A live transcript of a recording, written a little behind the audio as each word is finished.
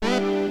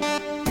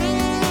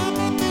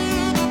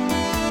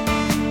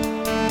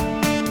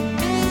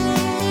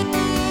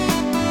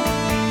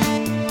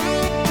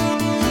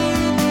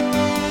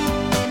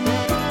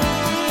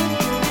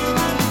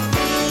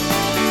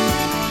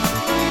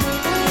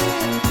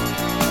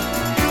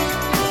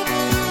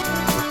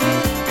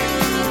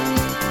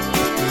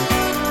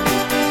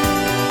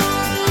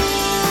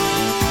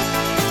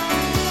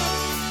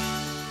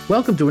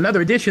Welcome to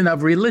another edition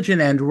of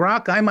Religion and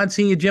Rock. I'm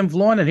Monsignor Jim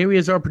Vaughn, and here he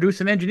is, our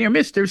producer and engineer,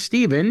 Mr.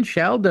 Stephen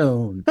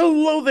Sheldon.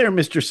 Hello there,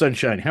 Mr.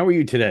 Sunshine. How are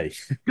you today?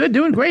 Good,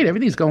 doing great.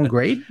 Everything's going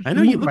great. I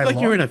know you Moving look right like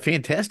you're along. in a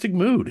fantastic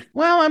mood.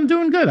 Well, I'm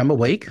doing good. I'm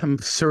awake. I'm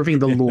serving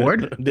the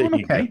Lord. There Doing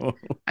you okay. go.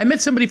 I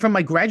met somebody from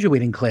my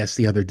graduating class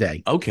the other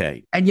day.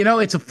 Okay. And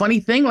it's a funny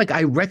thing. Like,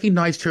 I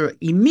recognized her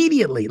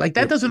immediately. Like,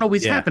 that doesn't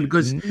always Yeah. happen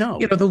because, No.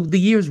 the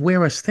years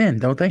wear us thin,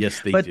 don't they? Yes,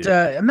 they But,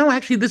 do. no,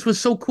 actually, this was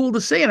so cool to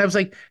see. And I was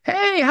like,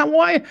 hey, how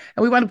are you?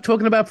 And we wound up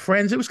talking about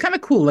friends. It was kind of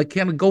cool. Like,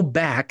 kind of go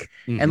back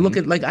and look Mhm.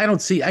 at, like,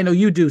 I know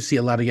you do see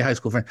a lot of your high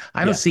school friends.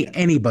 I don't Yeah. see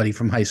anybody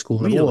from high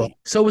school at all. Really?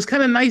 So it was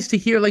kind of nice to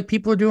hear, like,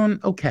 people are doing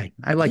okay.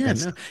 I like Yeah, that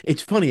no. stuff.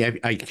 It's funny.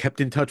 I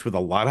kept in touch with a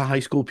lot of high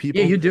school Yeah,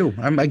 people. you do.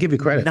 I give you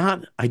credit.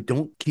 I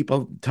don't keep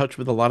in touch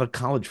with a lot of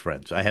college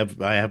friends. I have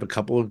a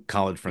couple of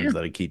college Yeah, friends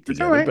that I keep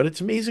that's all together, right. but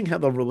it's amazing how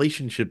the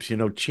relationships,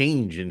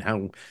 change and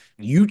how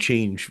you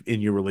change in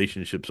your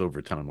relationships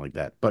over time like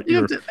that. But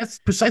That's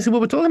precisely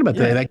what we're talking about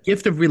today. yeah. That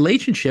gift of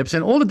relationships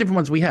and all the different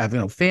ones we have,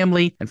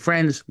 family and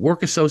friends,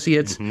 work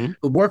associates, Mhm.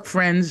 work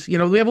friends,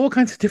 we have all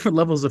kinds of different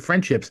levels of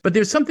friendships, but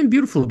there's something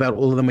beautiful about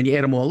all of them when you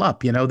add them all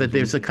up, that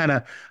there's a kind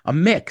of a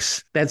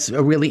mix that's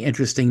a really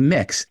interesting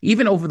mix.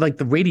 Even over like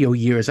the radio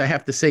years, I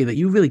have to say that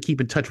you really keep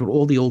in touch with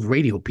all the old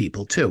radio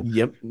people too,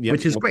 Yep. Yep.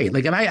 which is great.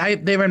 Like, and I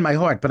they're in my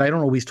heart, but I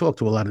don't always talk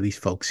to a lot of these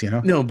folks.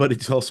 No, but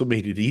it's also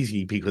made it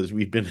easy because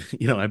we've been,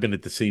 I've been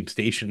at the same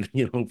station,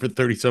 for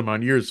 30 some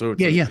odd years. So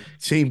it's Yeah, the yeah.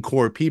 same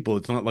core people.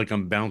 It's not like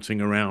I'm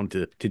bouncing around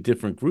to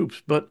different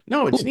groups. But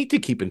no, it's Cool. neat to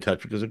keep in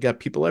touch because I've got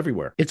people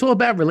everywhere. It's all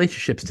about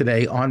relationships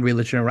today on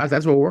Religion and Rock.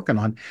 That's what we're working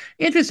on.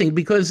 Interesting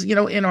because,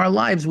 in our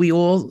lives, we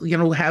all,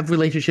 have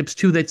relationships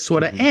too that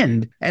sort of Mhm.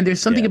 end. And there's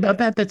something Yeah. about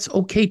that that's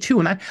okay too.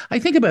 And I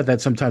think about that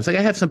sometimes. Like,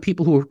 I have some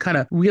people who are kind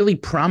of really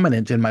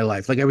prominent in my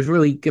life. Like, I was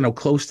really,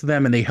 close to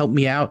them and they helped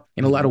me out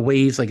in a lot of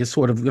ways, like it's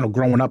sort of,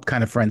 growing up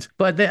kind of friends.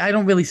 But I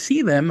don't really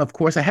see them. Of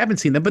course, I haven't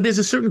seen them, but there's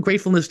a certain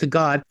gratefulness to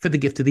God for the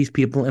gift of these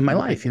people in my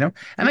life. And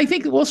I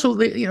think also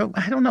that,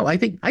 I don't know. I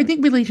think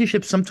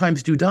relationships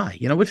sometimes do die,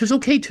 which is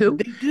okay too.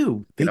 They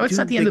do. It's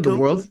not the They end of the go,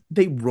 world.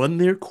 they run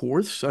their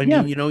course. I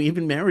Yeah. mean,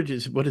 even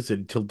marriages, what is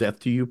it, till death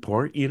do you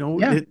part?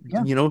 Yeah.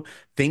 Yeah.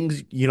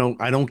 Things,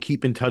 I don't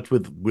keep in touch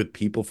with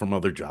people from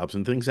other jobs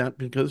and things that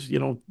because,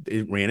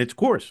 it ran its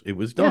course. It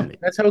was Yeah, done.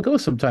 that's how it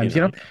goes sometimes,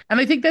 You know? And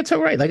I think that's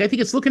all right. Like, I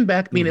think it's looking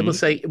back, being able to Mhm.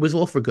 say it was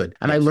all for good.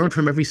 And I Yes. learned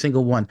from every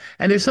single one.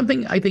 And there's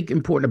something I think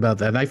important about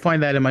that. And I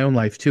find that in my own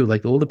life too.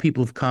 Like, all the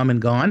people who've come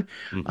and gone,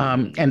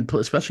 Mhm. and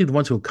especially the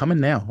ones who are coming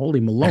now. Holy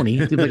Maloney.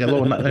 It seems like I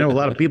know a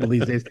lot of people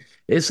these days.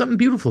 There's something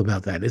beautiful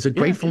about that. There's a Yeah.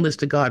 gratefulness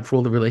to God for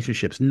all the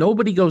relationships.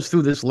 Nobody goes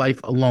through this life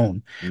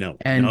alone. No,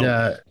 And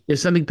no.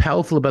 there's something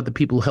powerful about the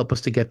people who help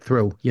us to get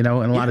through, in a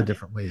lot of Yeah.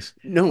 different ways.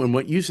 No, and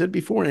what you said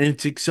before, and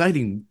it's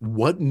exciting.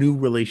 What new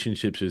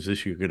relationships is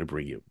this year going to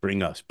bring you,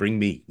 bring us, bring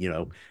me,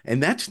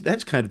 And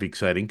that's kind of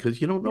exciting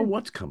because you don't know Yeah.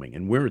 what's coming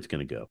and where it's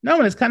going to go. No,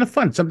 and it's kind of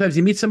fun. Sometimes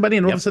you meet somebody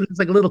and all of a Yep. sudden it's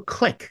like a little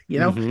click,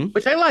 Hmm.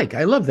 which I like.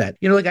 I love that.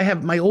 Like, I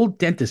have my old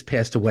dentist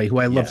passed away, who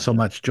I love Yeah. so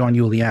much, John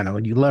Giuliano,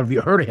 and you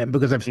heard of him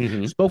because I've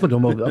Hmm. spoken to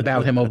him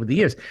about him over the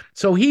years.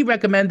 So he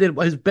recommended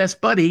his best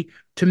buddy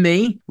to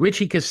me,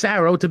 Richie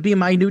Casaro, to be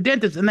my new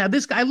dentist. And now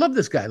this guy, I love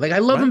this guy. Like, I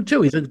love Right. him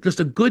too. He's just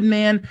a good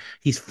man.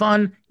 He's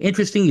fun,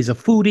 interesting. He's a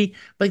foodie.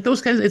 Like,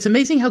 those guys, it's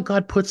amazing how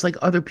God puts like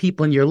other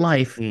people in your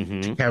life to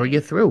Hmm. carry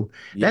you through.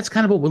 Yeah. That's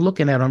kind of what we're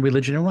looking at on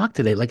Religion and Rock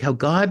today. Like, how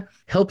God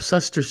helps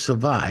us to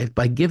survive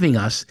by giving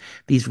us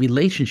these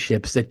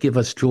relationships that give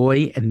us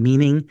joy and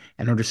meaning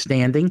and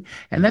understanding.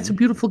 And that's a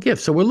beautiful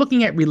gift. So we're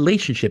looking at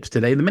relationships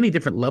today, the many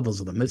different levels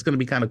of them. It's going to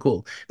be kind of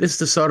cool. This is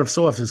the Start of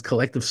Soft, is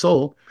Collective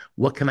Soul.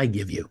 What can I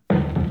give you?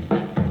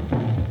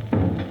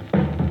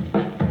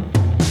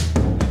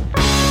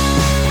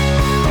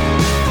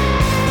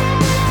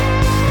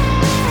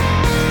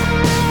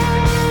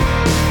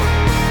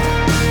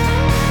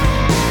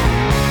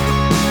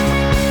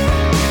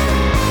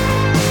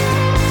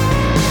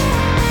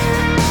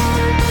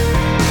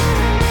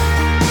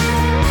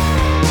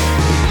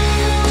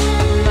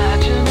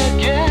 Imagine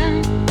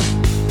again.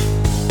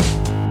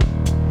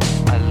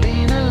 I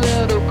lean a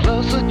little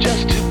closer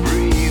just to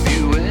breathe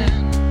you in.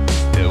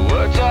 Your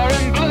words are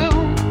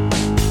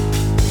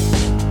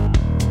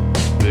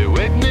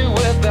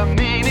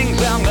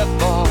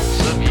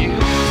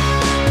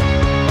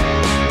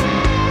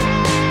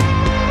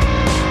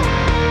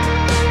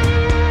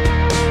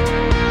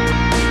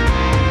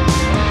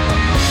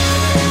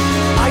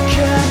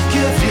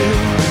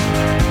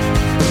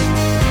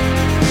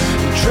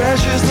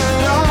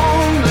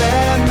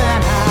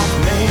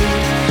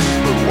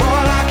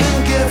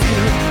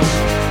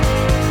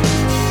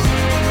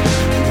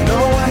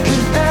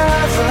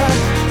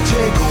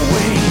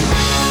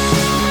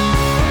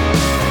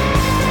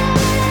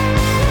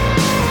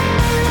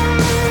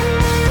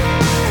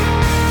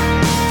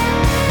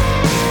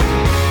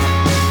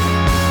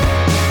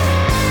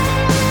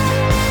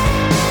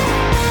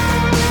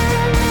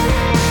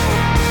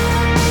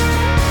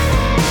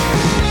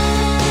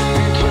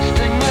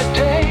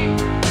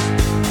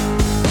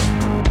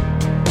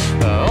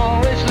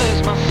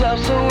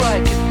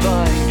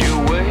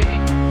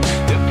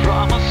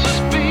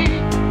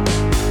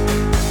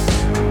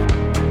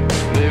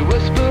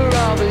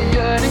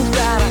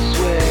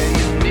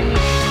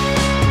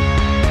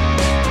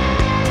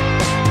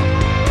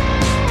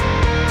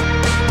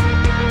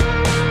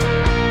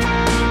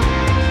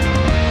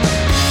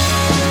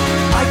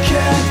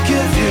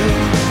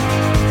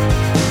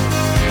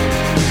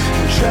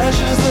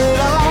treasures that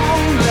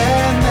only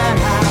men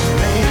have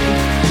made.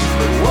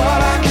 But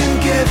what I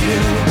can give you,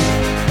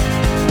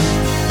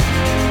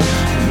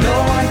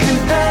 no one can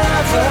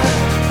ever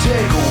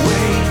take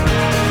away.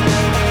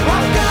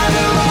 I've got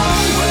a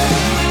long way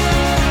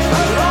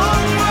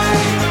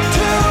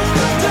to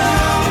go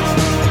down.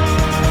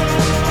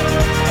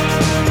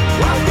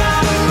 I've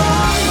got a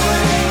long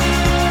way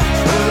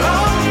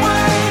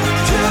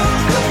to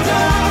go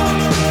down.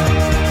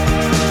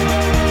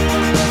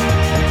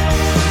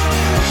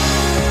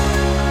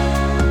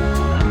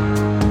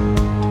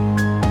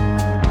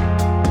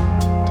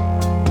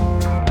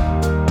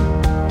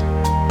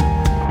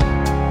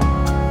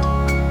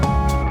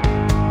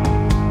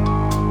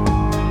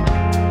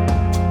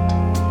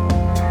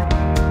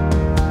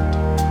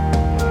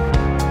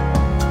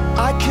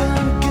 I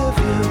can give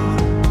you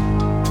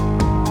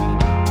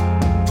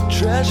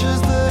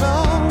treasures that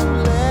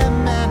only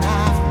men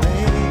have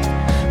made.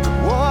 But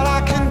what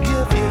I can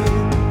give you,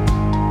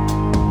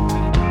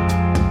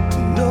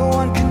 no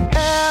one can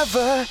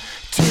ever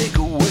take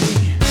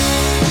away.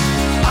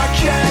 I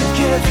can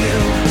give you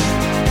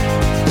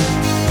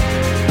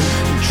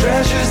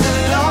treasures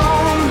that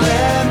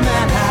only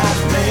men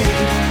have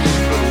made.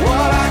 But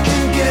what I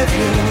can give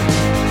you,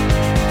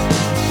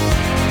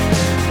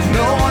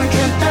 no one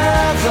can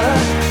ever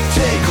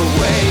take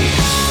away.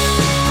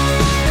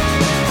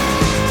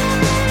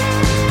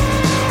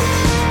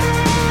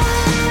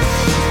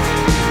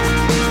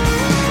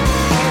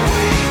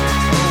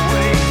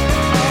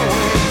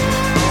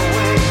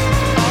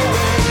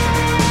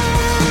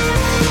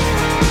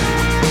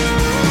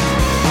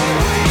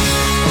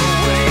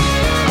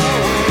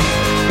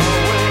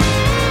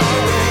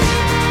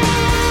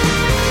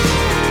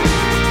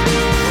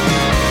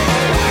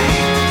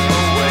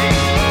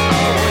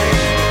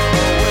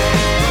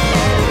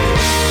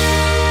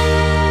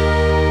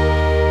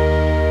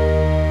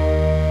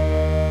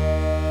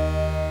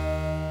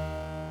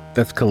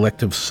 That's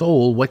Collective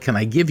Soul. What can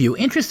I give you?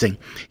 Interesting.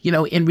 You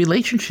know, in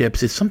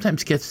relationships, it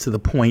sometimes gets to the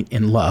point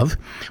in love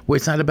where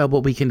it's not about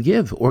what we can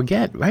give or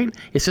get, right?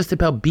 It's just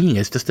about being.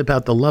 It's just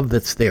about the love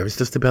that's there. It's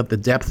just about the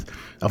depth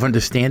of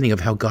understanding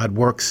of how God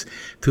works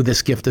through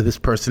this gift of this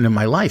person in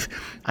my life.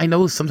 I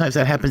know sometimes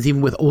that happens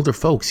even with older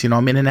folks. You know,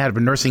 I'm in and out of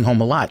a nursing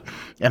home a lot,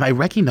 and I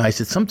recognize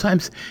that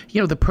sometimes,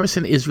 you know, the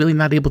person is really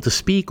not able to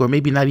speak or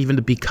maybe not even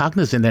to be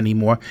cognizant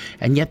anymore,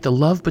 and yet the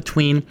love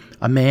between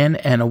a man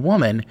and a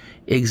woman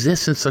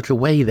exists in such a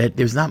way that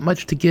there's not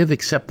much to give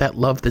except that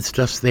love that's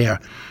just there.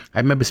 I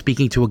remember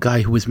speaking to a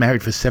guy who was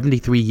married for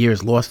 73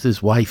 years, lost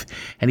his wife,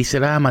 and he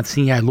said,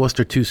 Monsignor, I lost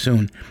her too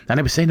soon. And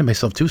I was saying to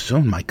myself, too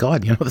soon? My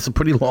God, you know, that's a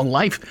pretty long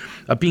life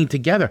of being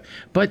together.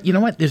 But you know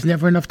what? There's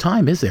never enough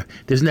time, is there?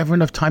 There's never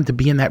enough time to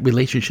be in that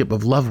relationship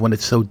of love when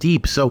it's so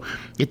deep. So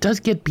it does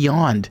get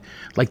beyond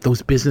like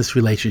those business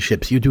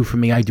relationships. You do for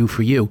me, I do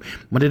for you.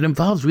 When it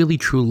involves really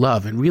true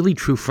love and really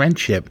true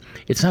friendship,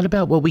 it's not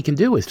about what we can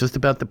do. It's just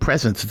about the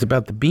presence. It's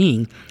about the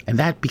being. And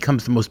that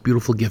becomes the most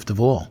beautiful gift of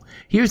all.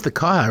 Here's the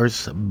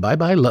Cars. Bye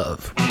bye,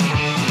 love. Bye,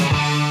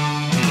 bye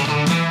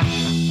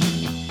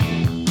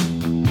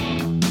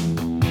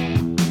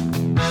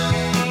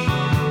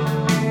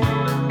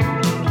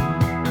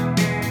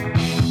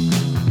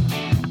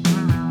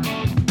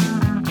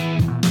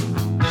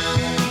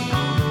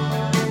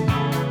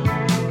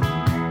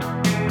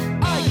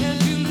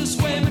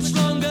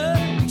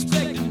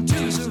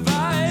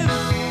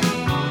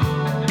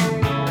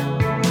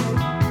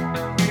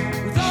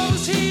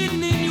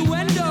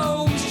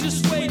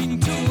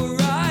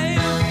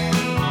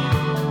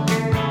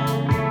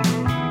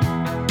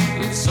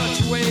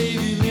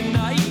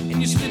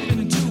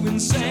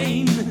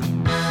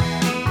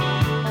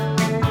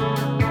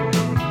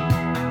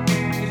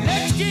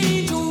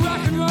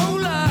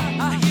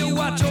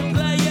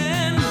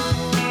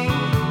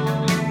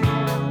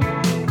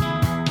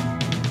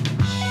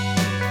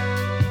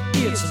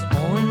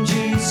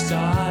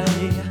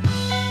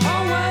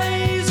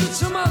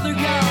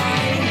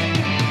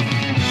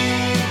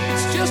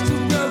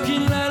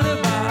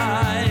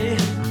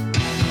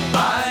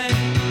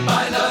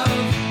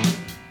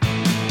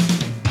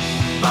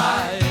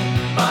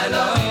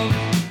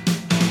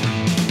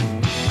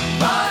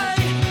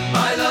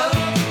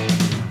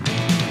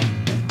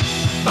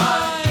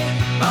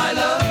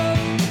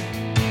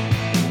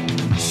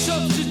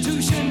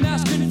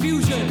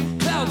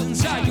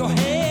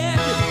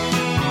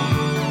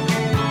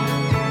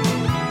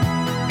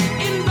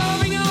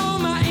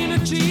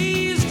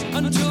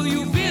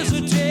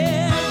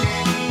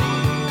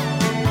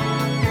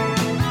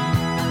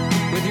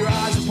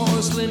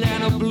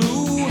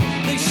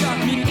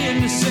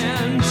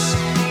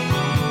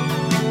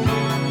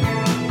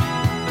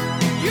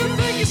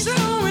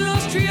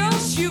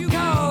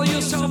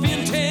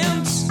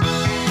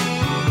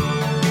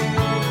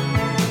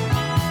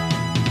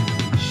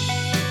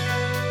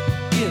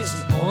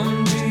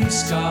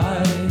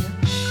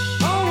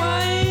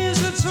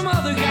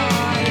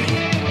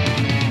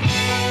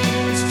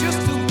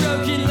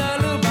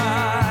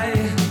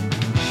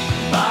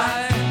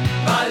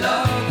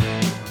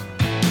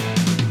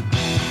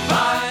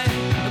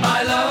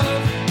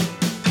love.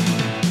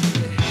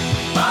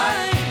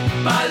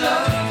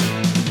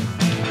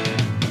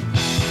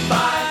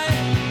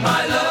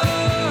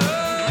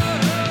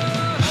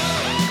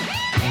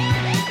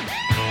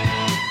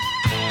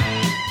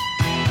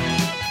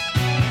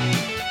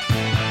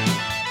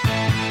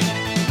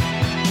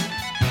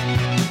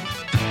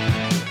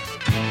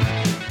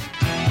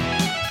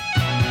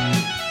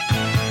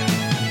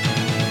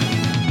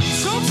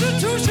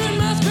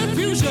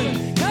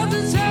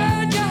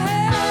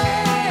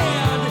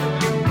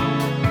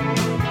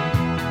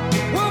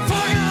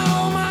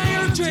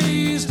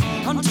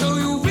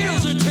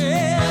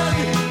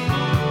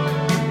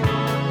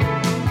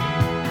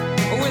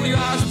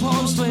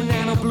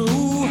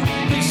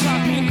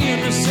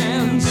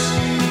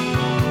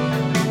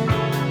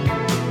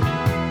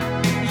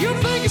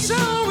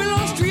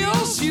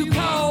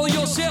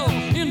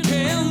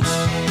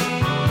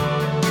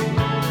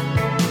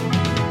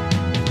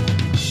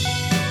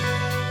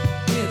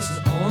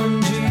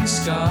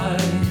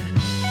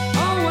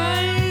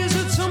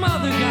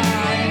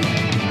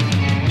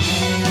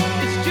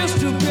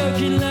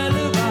 talking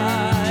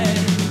lullaby.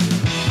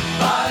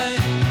 Bye,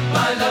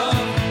 bye love.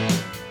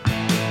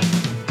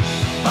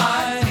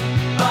 Bye,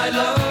 bye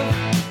love.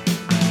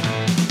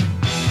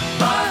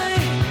 Bye,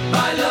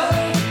 bye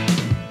love.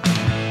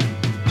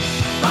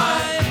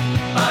 Bye,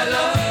 bye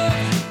love.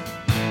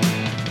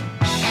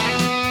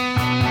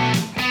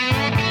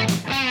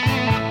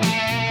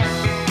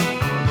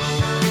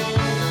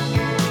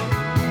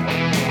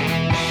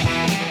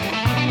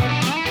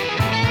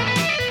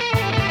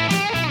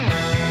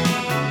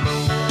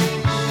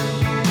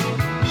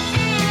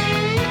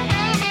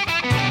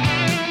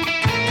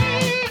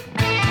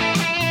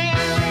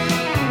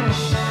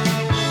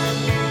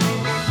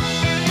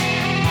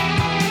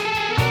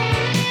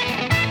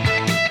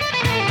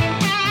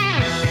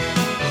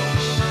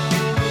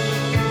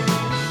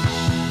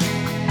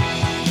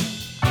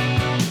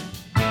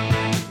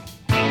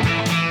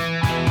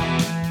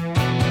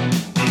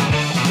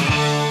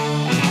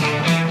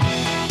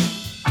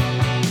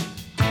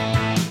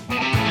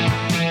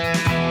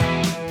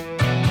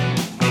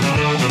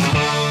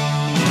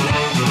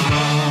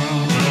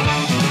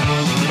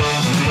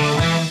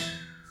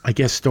 I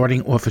guess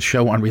starting off a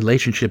show on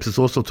relationships is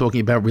also talking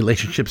about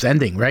relationships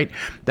ending, right?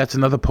 That's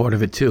another part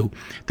of it too,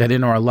 that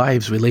in our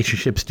lives,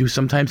 relationships do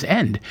sometimes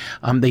end.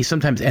 They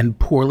sometimes end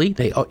poorly.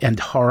 They end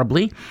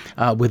horribly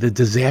with a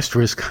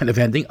disastrous kind of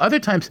ending. Other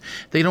times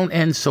they don't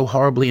end so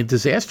horribly and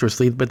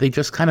disastrously, but they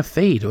just kind of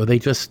fade or they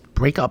just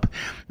break up.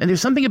 And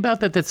there's something about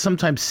that that's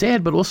sometimes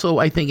sad, but also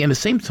I think in the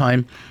same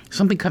time,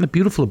 something kind of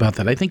beautiful about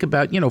that. I think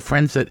about,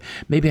 friends that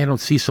maybe I don't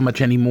see so much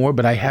anymore,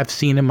 but I have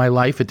seen in my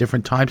life at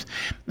different times.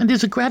 And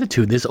there's a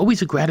gratitude. There's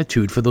always a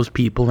gratitude for those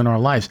people in our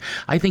lives.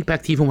 I think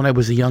back to even when I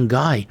was a young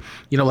guy,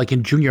 like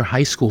in junior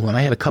high school, and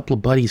I had a couple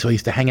of buddies who I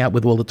used to hang out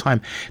with all the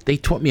time. They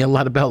taught me a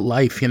lot about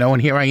life,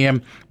 and here I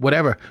am,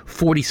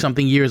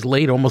 40-something years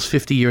later, almost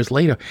 50 years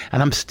later,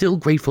 and I'm still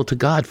grateful to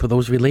God for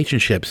those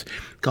relationships.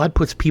 God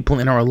puts people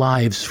in our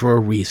lives for a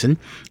reason,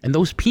 and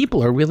those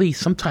people are really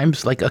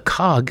sometimes like a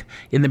cog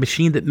in the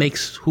machine that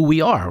makes who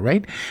we are,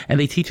 right? And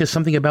they teach us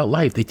something about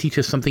life. They teach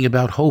us something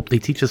about hope. They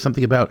teach us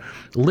something about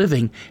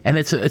living, and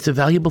it's a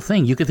valuable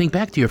thing. You can think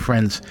back to your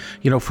friends,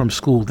 from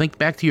school. Think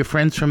back to your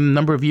friends from a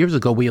number of years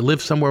ago where you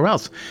lived somewhere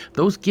else.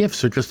 Those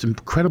gifts are just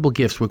incredible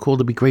gifts. We're called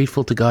to be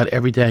grateful to God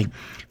every day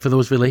for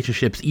those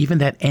relationships, even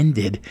that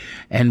ended,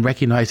 and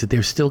recognize that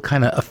they're still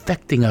kind of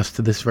affecting us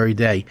to this very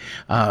day,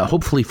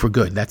 hopefully for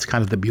good. That's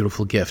kind of the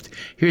beautiful gift.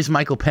 Here's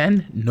Michael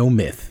Penn, No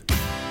Myth.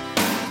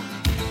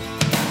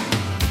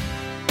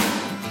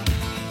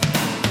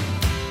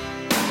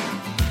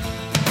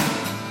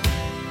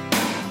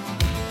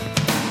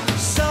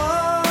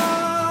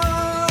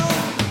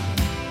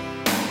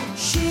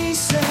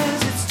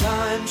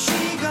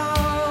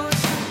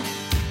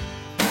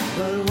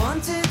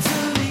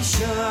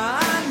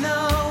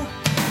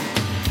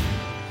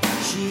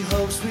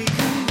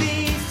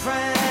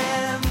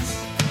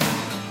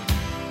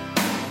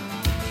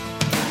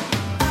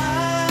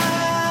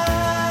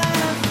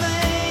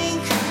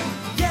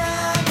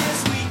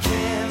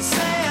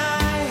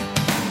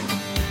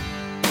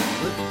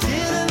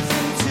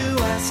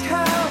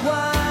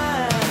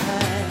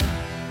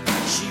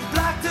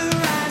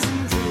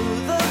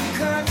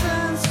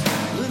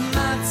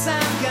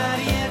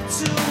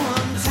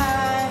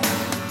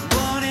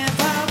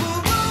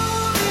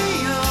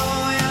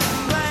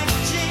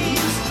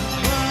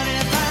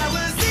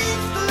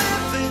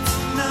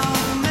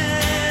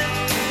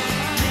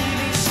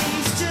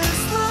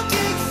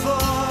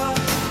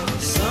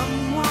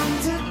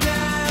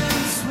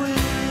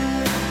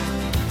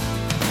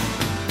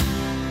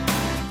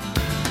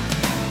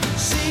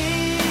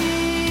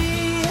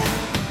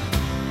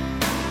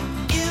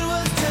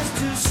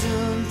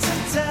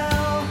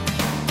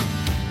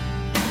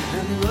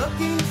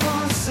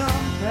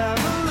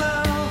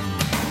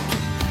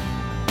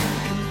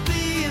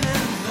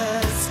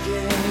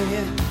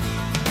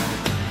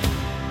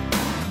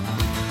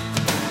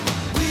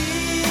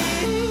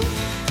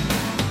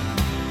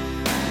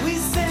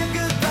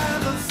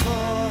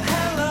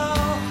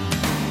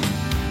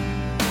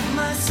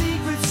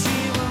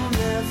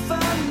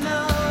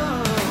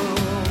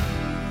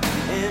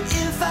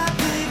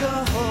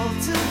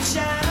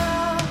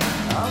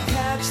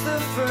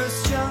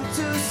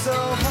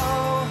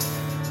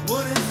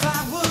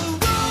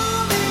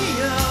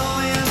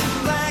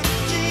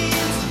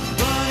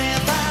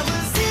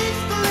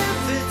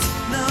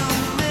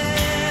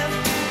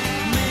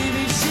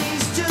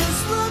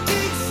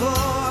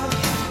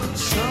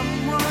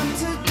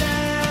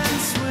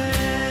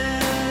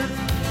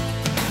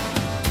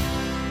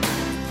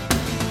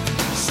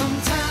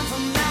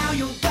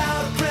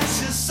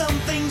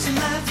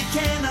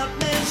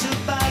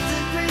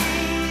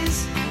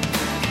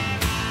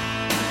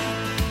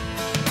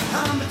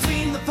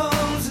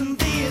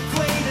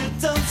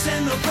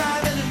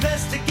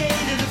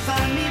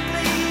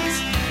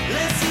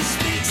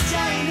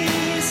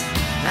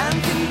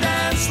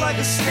 Like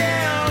a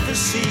snail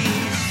overseas.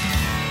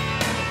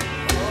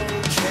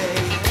 Okay.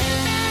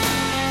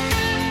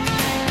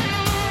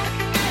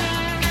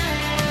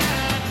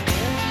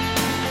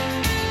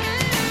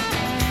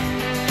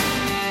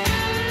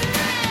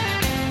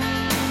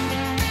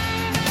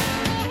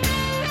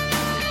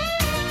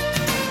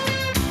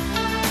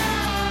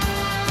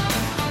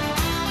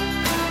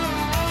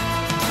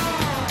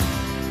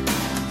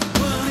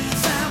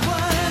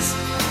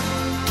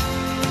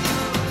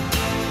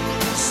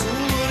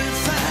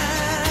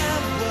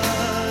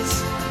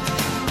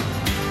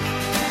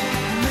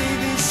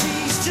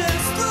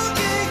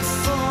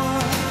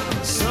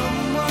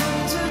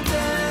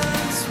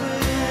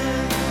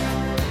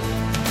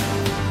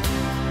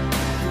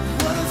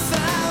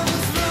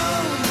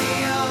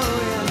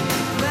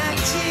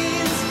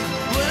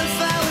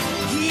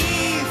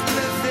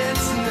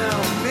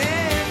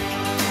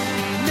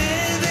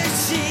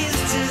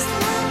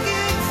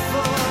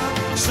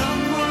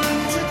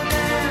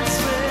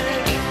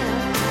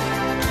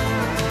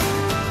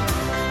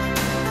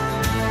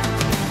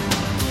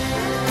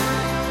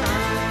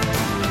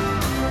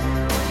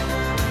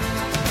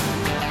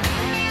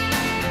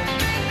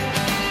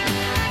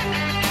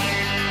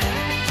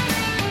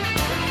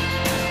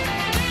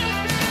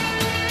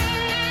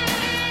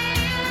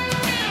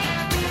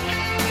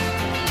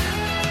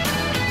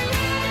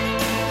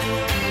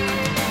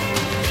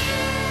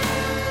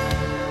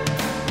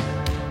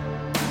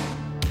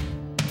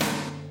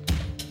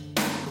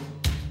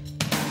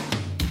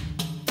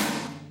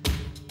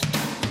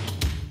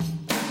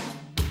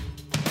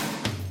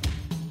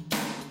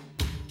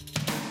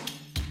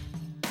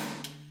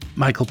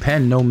 Michael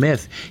Penn, No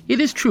Myth.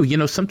 It is true.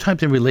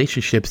 Sometimes in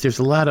relationships, there's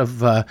a lot of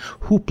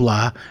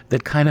hoopla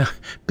that kind of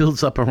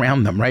builds up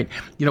around them, right?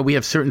 We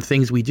have certain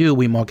things we do.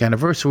 We mark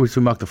anniversaries.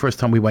 We mark the first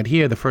time we went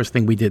here, the first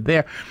thing we did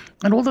there,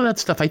 and all of that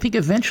stuff. I think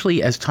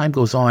eventually, as time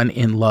goes on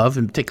in love,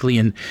 and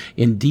particularly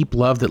in deep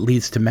love that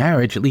leads to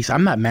marriage, at least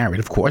I'm not married,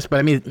 of course, but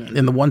I mean,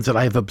 in the ones that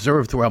I have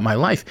observed throughout my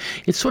life,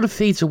 it sort of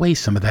fades away,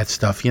 some of that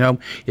stuff.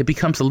 It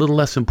becomes a little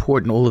less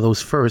important, all of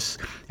those firsts,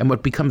 and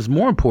what becomes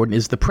more important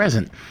is the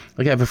present.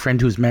 Like, I have a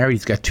friend who's married,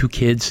 he's got 2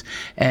 kids,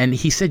 and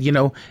he said,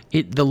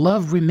 the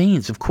love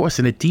remains, of course,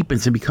 and it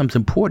deepens and becomes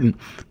important,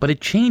 but it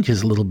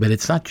changes a little bit.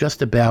 It's not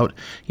just about,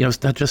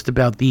 it's not just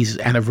about these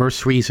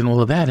anniversaries and all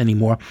of that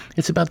anymore.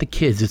 It's about the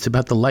kids. It's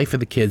about the life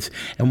of the kids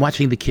and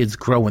watching the kids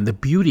grow and the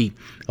beauty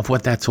of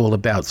what that's all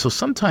about. So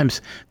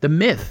sometimes the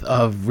myth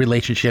of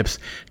relationships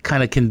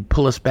kind of can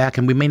pull us back,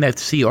 and we may not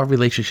see our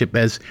relationship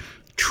as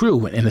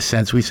true in a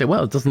sense. We say,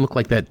 well, it doesn't look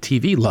like that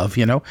TV love,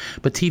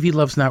 but TV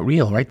love's not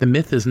real, right? The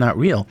myth is not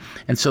real.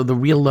 And so the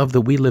real love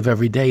that we live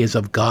every day is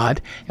of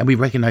God, and we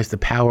recognize the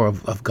power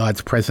of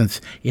God's presence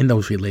in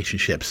those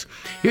relationships.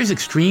 Here's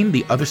Extreme,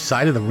 The Other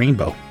Side of the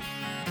Rainbow.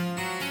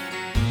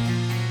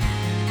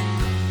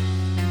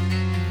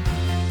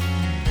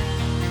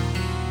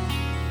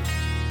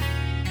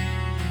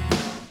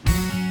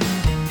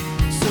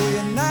 So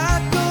you're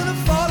not gonna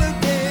fall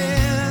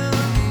again.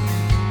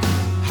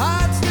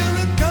 Heart still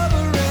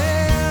recovering.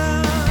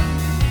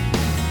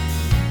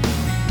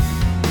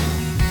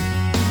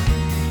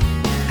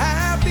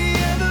 Happy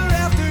ever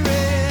after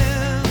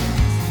ends.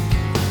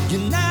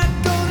 You're not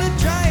gonna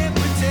try and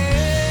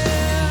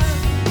pretend.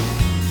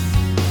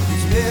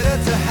 It's better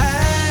to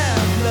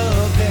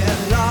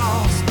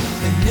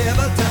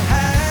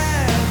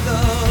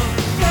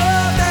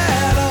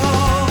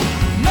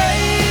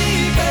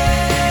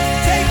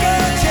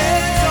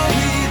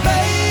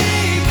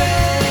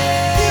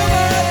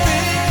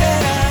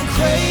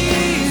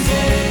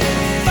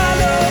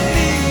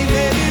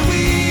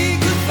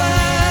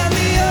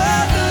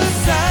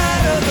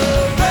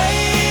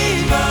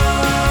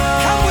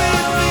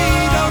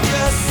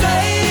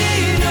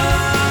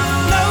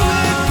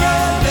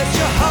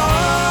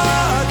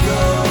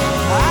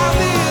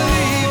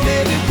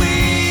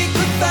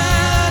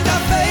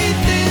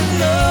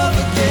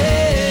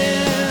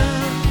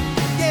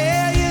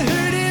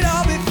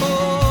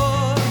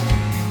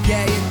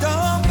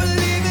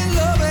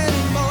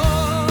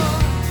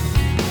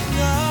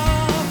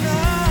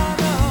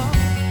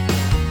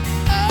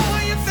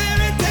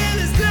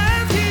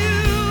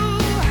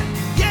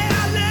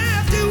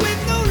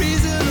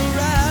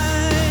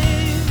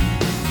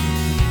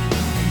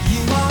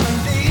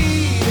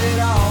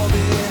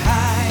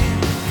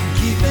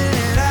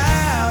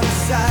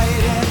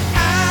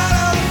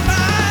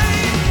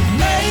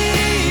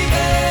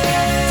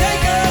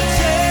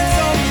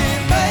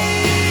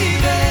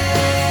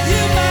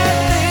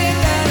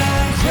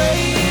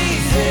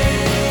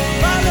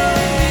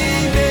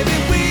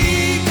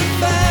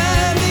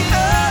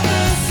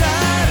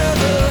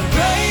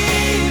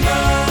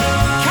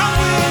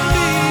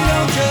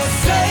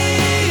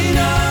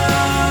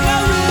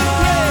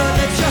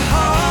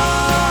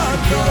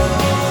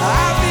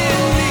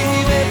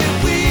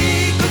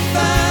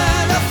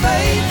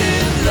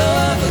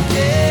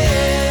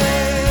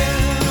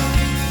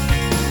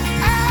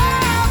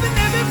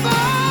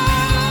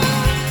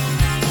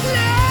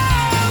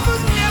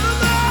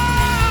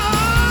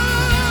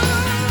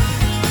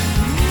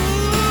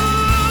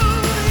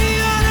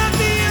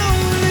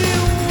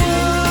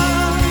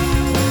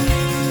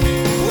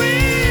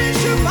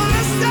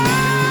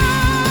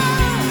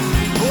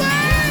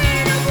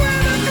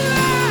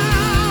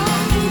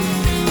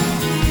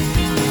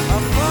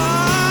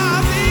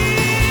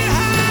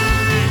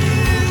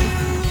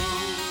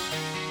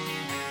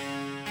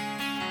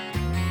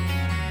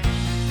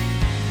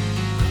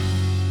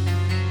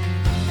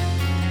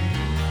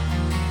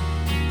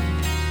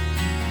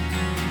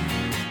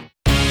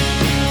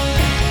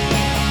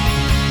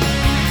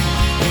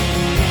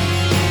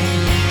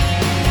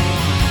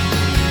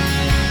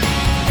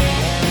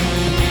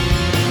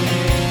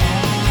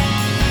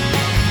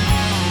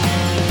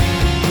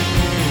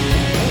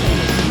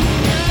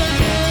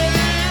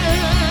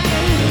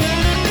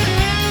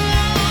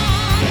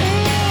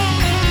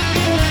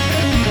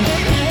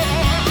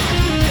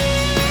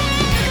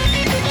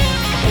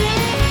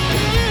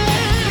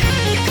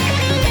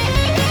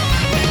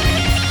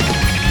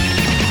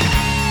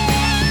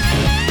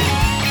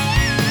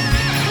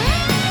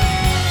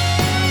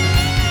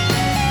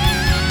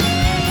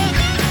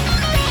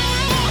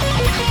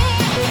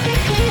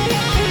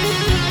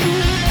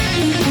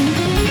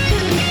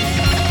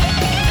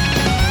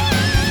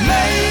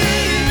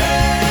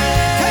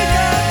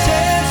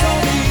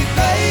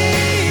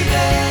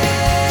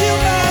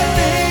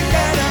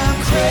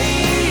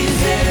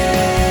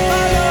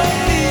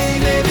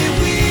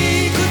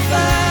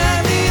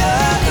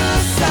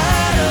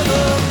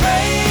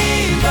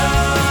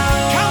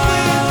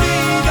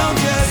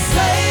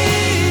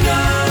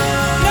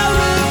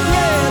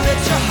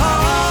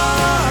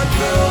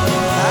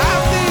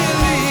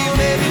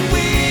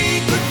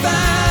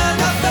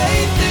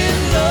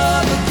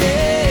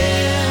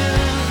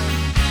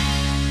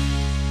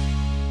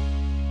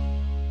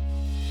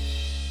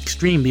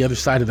extreme, the other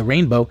side of the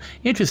rainbow.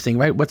 Interesting,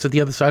 right? What's at the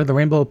other side of the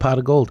rainbow? A pot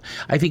of gold.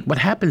 I think what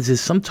happens is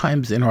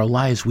sometimes in our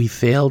lives we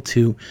fail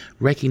to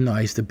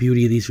recognize the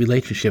beauty of these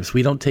relationships.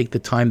 We don't take the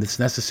time that's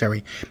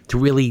necessary to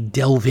really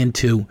delve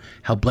into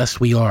how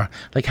blessed we are.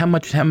 Like how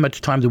much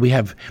time do we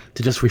have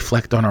to just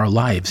reflect on our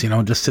lives,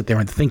 just sit there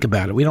and think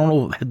about it? We don't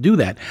know how to do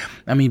that.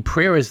 I mean,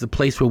 prayer is the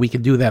place where we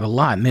can do that a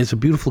lot. And there's a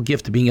beautiful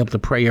gift of being able to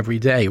pray every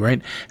day,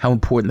 right? How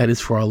important that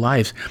is for our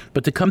lives.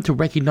 But to come to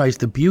recognize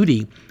the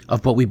beauty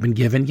of what we've been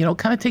given,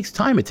 kind of takes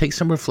time. It takes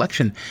some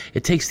reflection.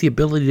 It takes the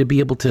ability to be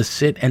able to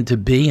sit and to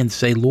be and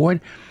say, Lord,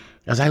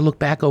 as I look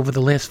back over the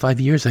last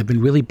 5 years, I've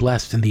been really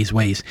blessed in these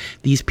ways.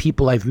 These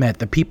people I've met,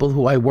 the people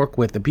who I work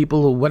with, the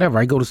people who, whatever,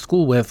 I go to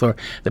school with, or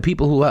the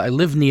people who I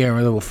live near,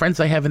 or the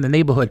friends I have in the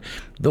neighborhood,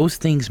 those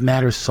things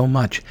matter so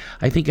much.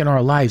 I think in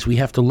our lives, we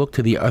have to look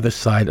to the other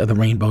side of the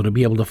rainbow to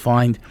be able to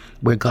find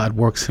where God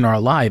works in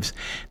our lives.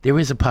 There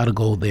is a pot of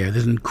gold there.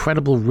 There's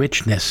incredible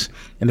richness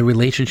in the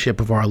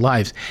relationship of our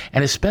lives,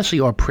 and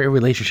especially our prayer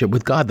relationship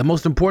with God, the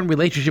most important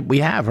relationship we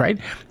have, right?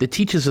 That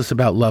teaches us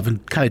about love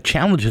and kind of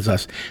challenges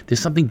us.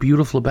 There's something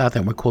beautiful about that,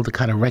 and we're called to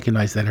kind of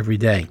recognize that every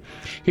day.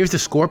 Here's the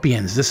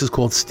Scorpions. This is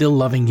called Still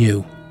Loving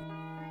You.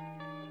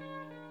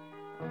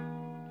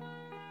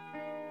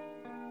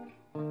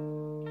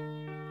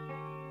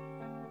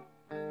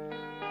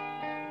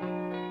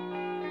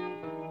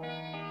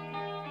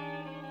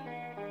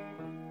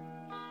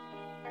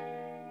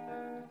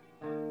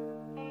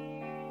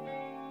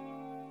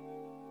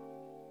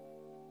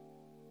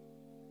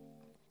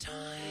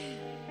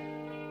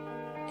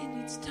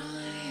 It's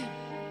time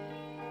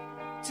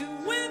to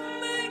win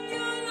back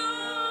your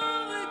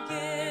love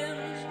again.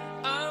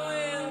 I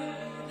will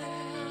be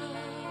there.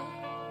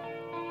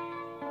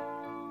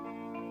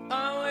 I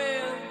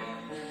will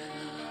be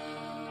there.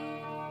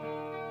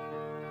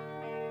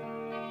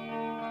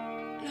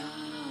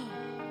 Love,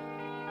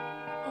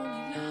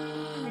 only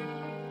love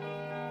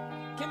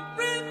can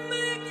bring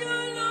back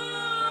your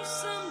love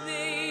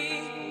someday.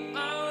 I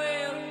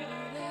will be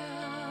there.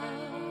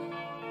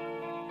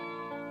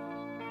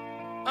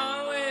 I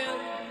will.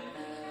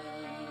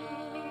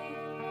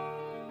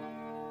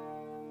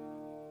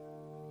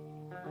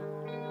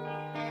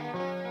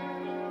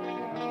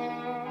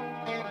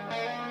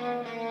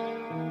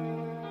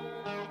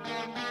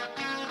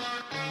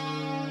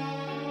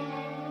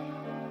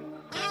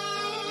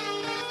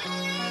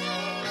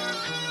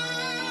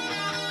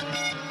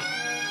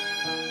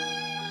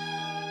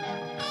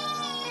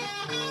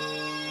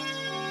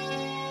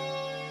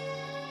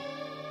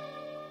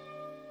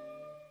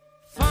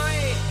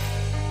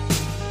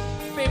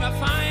 Baby,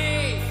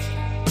 fight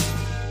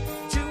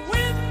to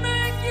win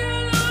back your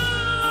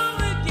love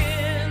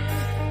again.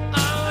 I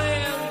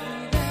will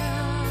be there.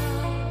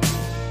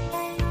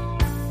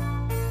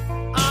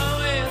 I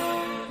will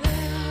be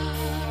there.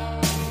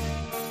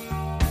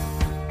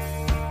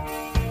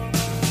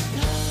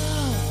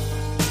 Love,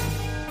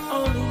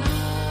 only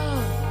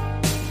love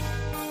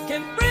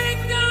can break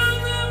down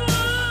the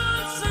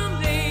walls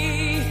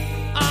someday.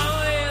 I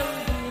will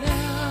be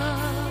there.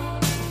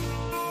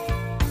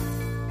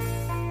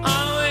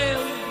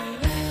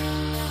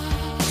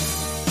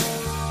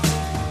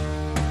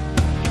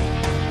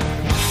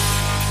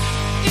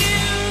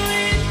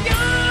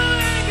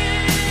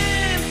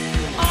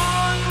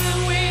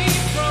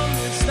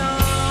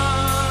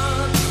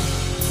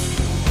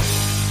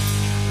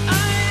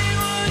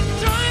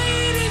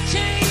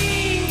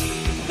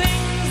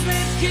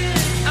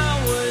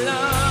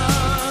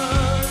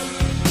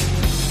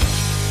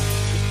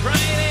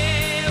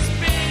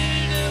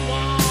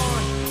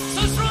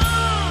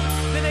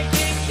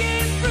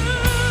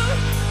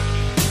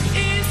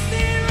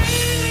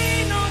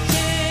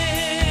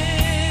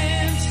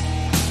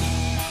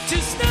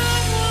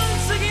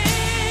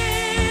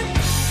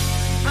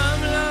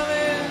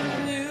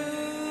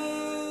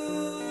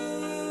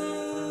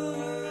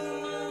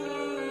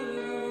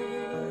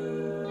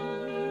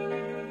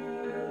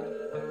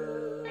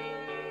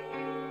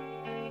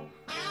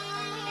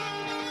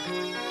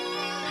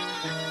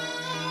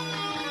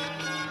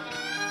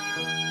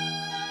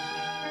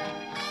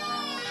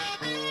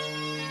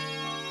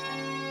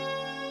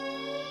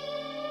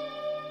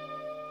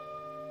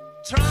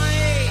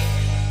 Try,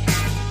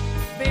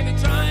 baby,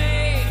 try.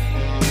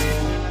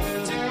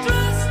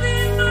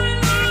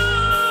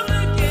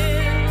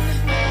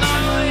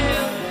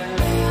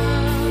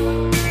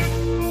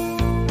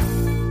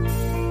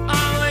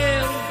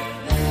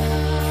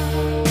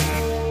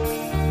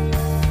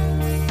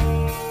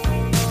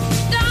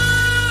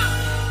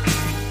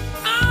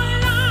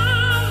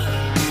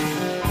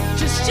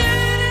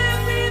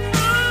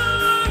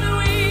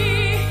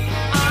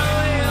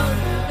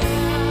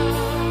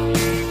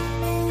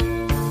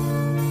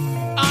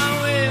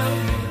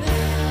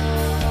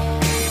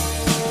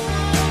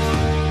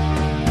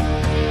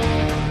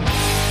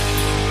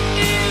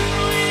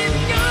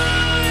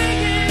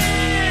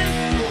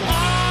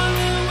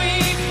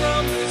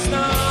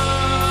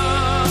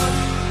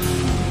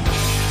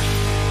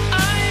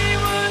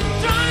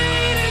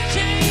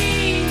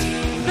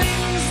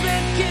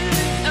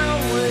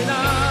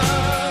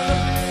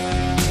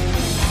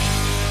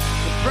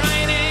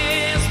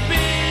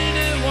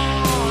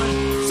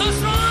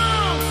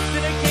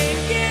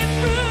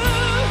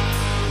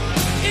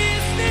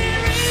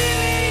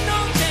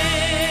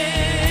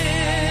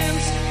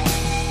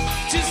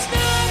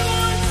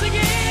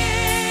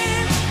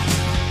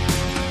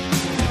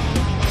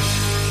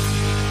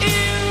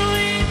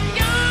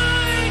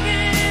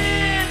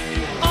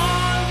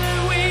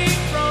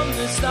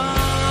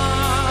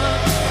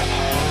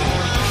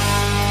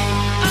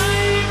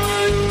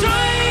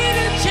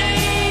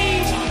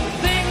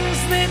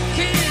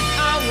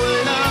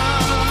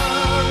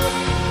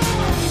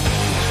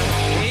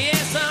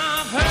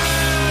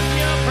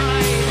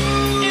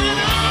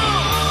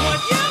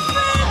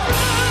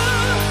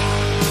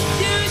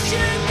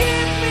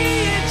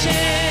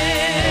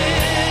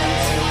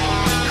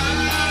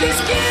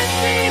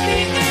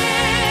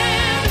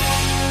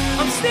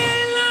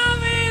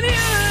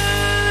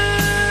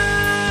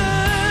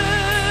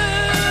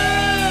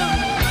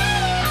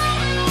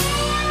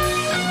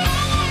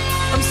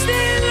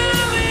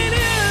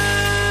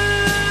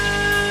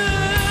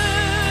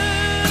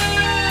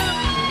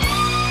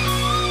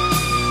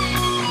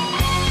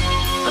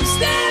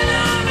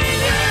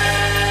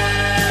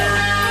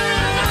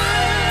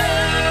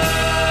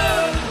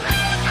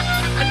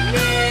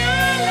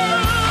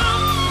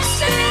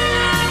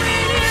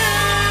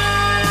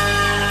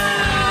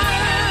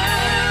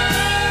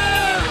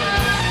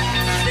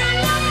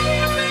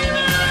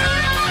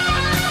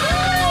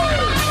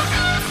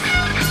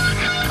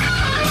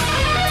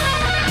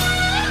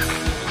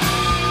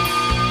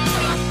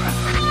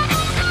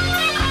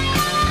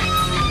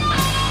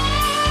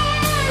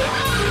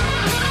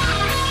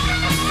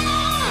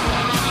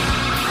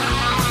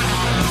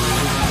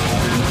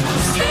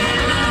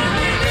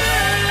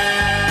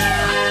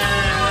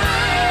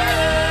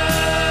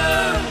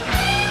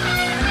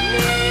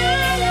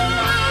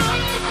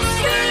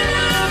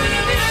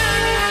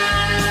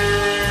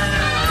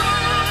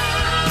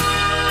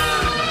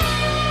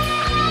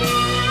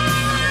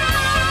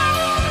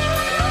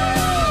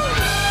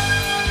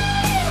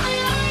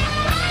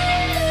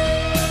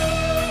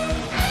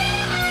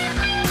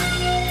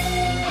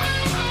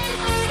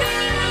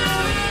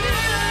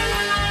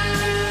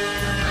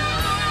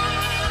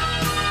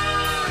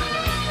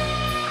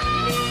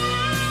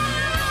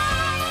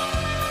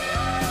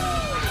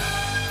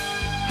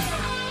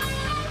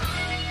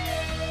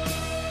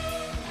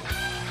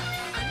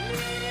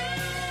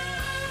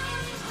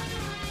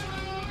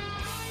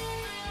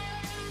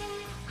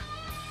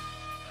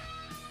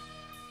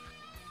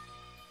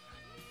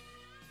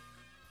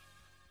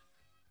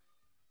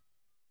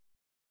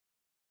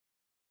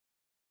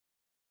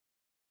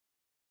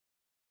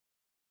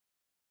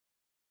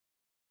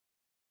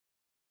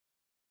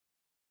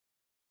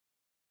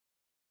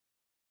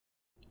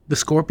 the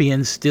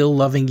Scorpions still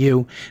loving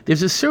you.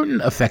 There's a certain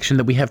affection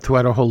that we have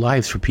throughout our whole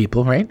lives for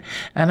people, right?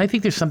 And I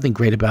think there's something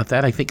great about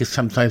that. I think it's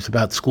sometimes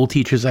about school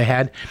teachers I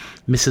had,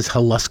 Mrs.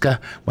 Haluska,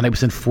 when I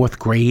was in fourth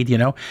grade,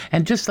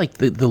 and just like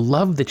the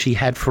love that she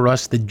had for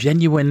us, the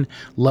genuine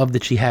love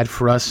that she had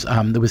for us.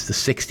 There was the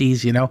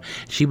 60s,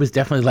 she was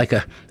definitely like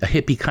a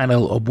hippie kind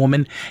of a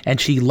woman,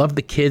 and she loved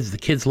the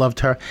kids loved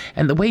her,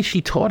 and the way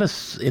she taught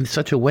us in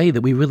such a way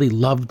that we really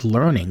loved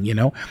learning,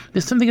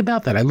 there's something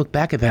about that. I look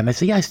back at that and I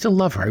say, yeah, I still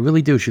love her. I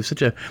really do. She was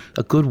such a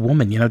good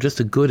woman, just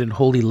a good and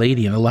holy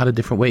lady in a lot of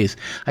different ways.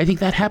 I think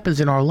that happens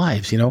in our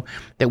lives,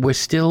 that we're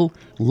still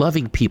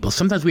loving people.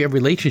 Sometimes we have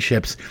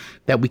relationships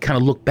that we kind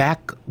of look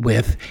back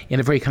with in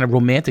a very kind of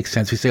romantic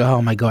sense. We say,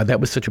 oh my God, that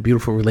was such a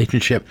beautiful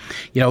relationship.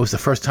 It was the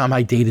first time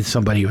I dated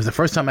somebody. It was the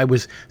first time I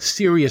was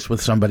serious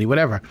with somebody,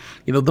 whatever.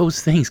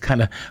 Those things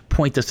kind of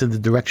point us in the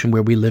direction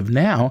where we live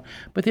now.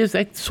 But there's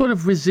that sort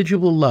of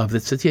residual love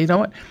that says, yeah, you know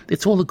what?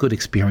 It's all a good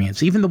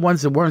experience. Even the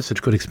ones that weren't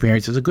such good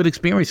experiences are good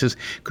experiences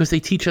because they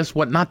teach us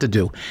what not to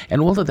do.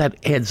 And all of that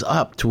adds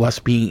up to us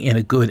being in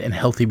a good and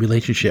healthy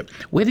relationship.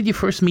 Where did you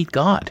first meet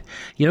God?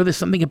 There's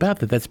something about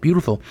that that's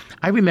beautiful.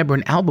 I remember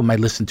an album I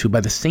listened to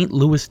by the St.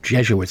 Louis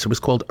Jesuits. It was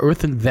called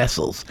Earthen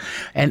Vessels.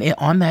 And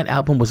on that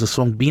album was a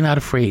song, Be Not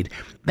Afraid.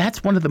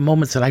 That's one of the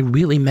moments that I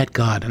really met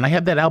God. And I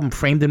have that album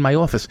framed in my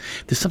office.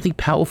 There's something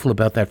powerful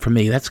about that for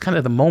me. That's kind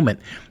of the moment.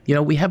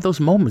 We have those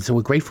moments and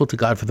we're grateful to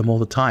God for them all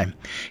the time.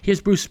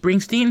 Here's Bruce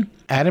Springsteen,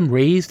 Adam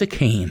Raised a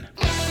Cain.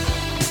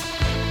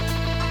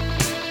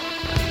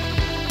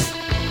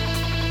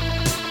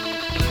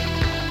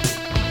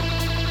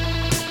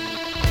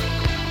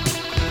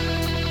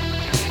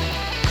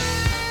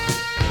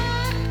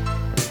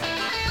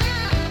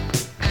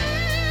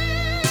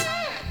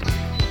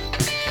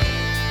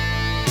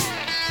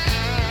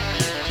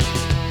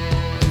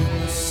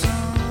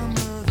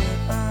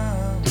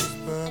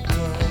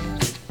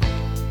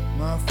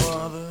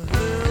 Father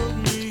held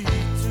me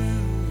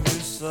to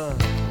his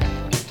side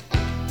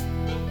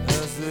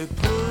as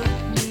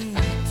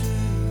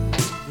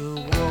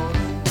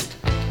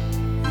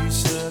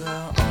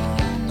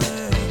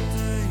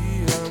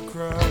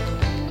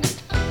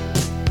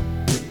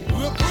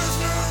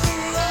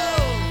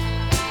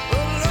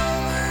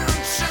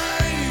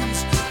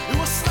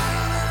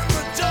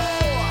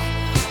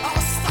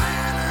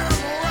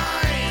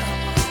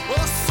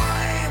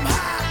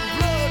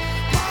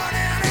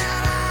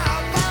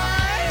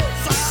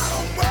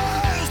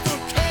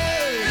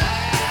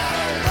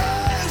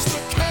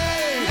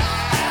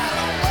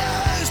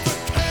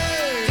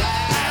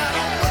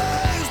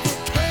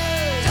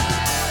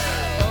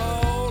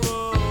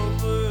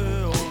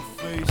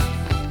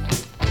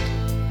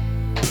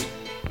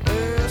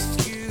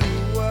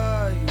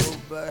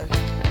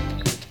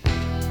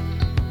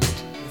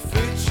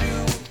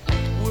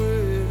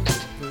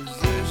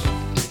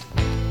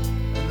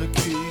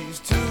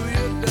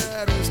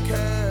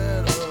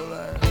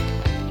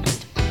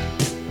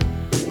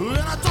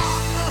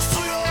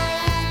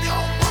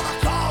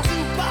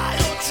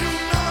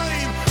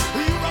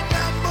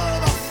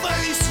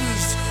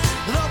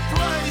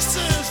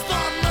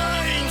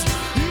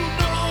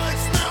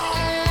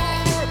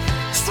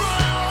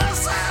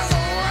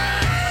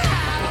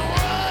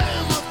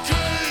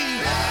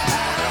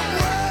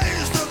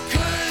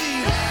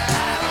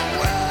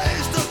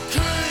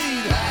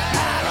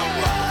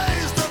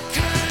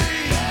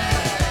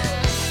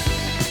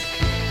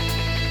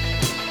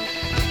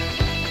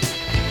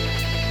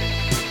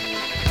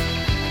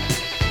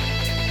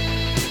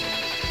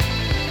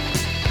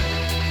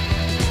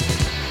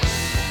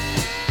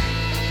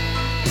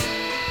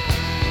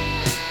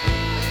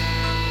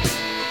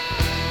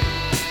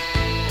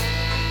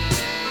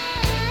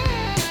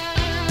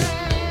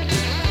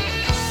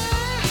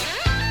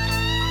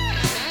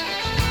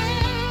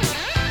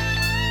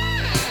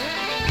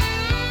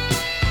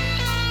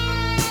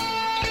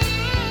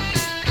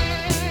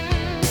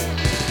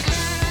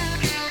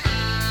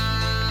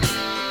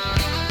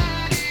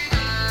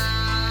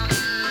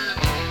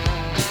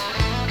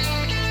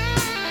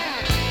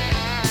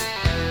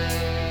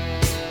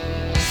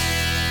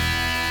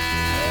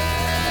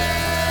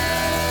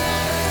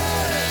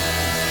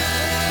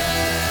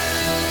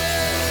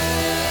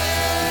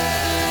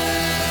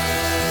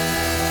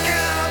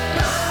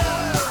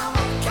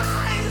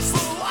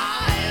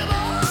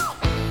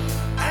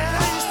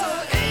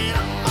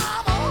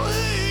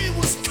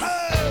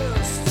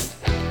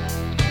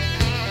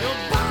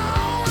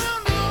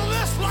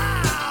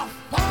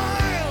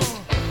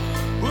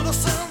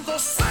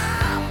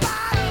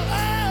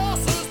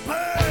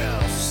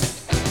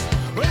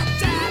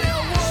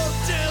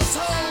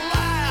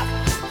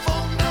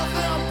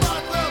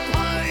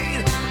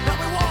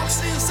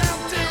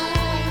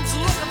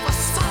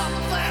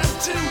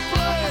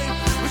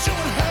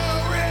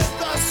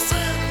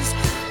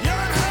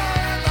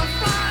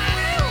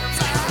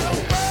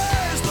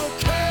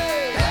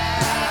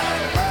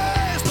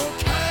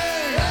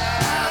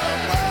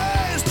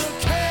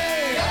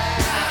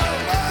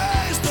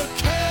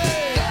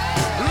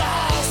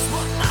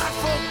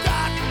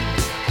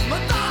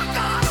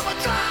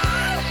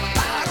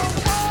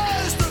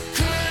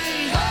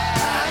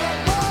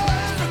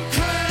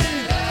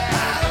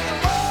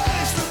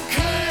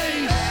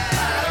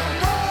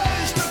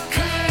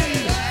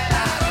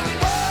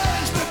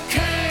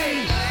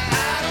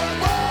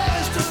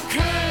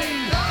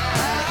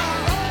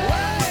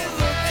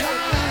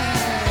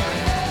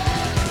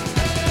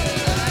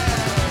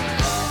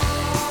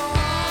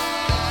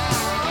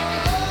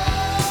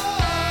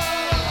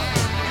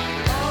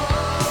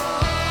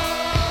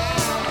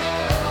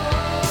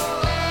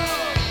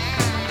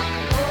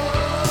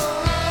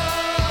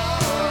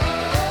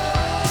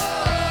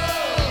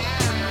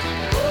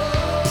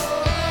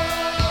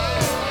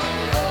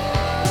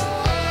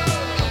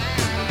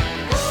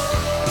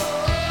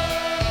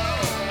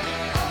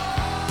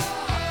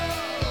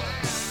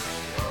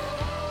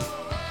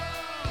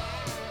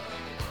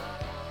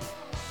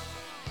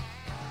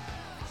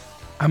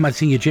I'm not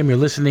seeing you, Jim. You're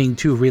listening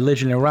to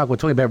Religion and Rock. We're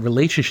talking about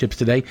relationships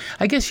today.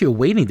 I guess you're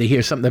waiting to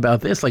hear something about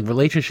this, like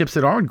relationships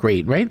that aren't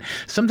great, right?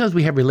 Sometimes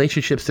we have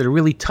relationships that are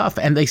really tough,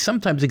 and they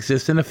sometimes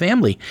exist in a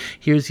family.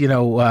 Here's,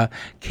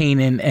 Cain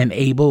and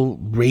Abel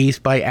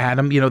raised by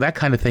Adam, that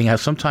kind of thing. How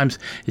sometimes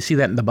you see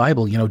that in the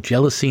Bible,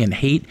 jealousy and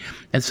hate.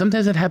 And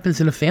sometimes it happens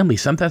in a family.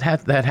 Sometimes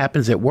that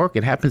happens at work.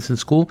 It happens in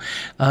school.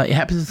 It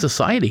happens in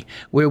society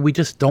where we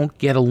just don't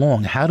get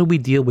along. How do we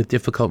deal with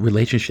difficult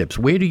relationships?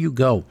 Where do you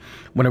go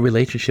when a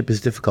relationship is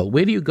difficult?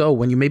 Where do you go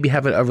when you maybe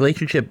have a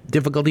relationship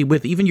difficulty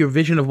with even your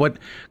vision of what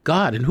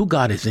God and who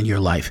God is in your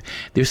life?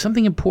 There's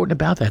something important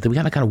about that we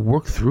got to kind of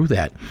work through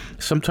that.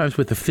 Sometimes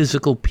with the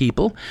physical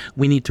people,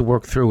 we need to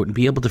work through it and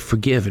be able to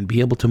forgive and be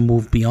able to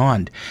move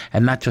beyond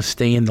and not just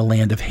stay in the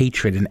land of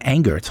hatred and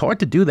anger. It's hard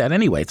to do that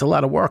anyway. It's a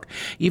lot of work.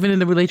 Even in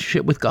the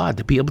relationship with God,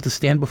 to be able to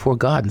stand before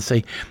God and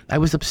say, I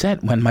was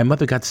upset when my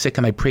mother got sick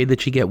and I prayed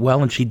that she get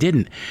well and she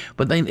didn't.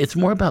 But then it's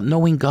more about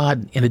knowing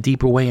God in a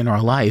deeper way in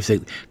our lives.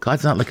 That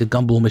God's not like a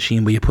gumball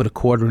machine where you put a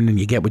quarter in and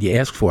you get what you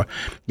ask for.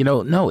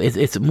 No,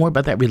 it's more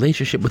about that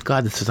relationship with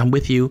God that says, I'm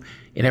with you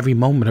in every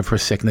moment of her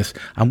sickness.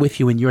 I'm with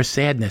you in your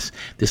sadness.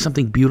 There's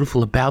something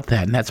beautiful about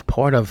that, and that's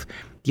part of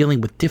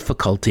dealing with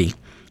difficulty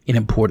in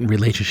important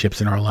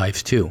relationships in our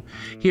lives too.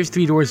 Here's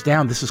Three Doors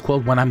Down. This is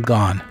called When I'm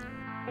Gone.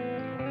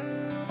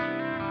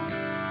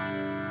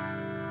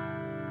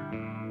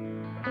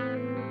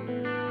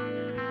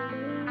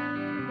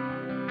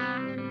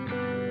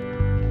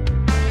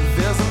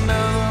 There's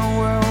another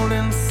world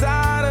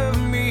inside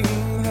of me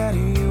that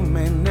you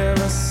may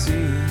never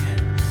see.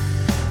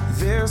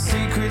 There's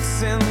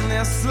secrets in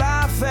this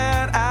life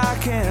that I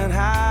can't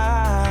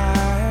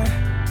hide.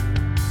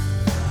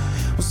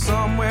 Well,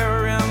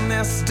 somewhere in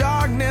this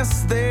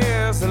darkness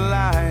there's a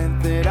light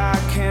that I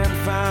can't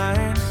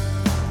find.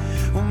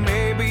 Well,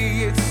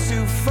 maybe it's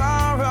too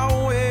far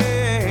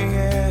away,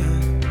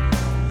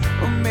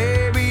 yeah. Or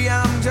maybe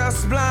I'm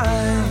just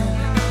blind.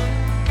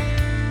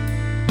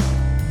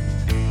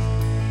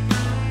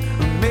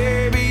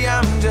 Maybe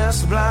I'm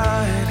just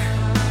blind.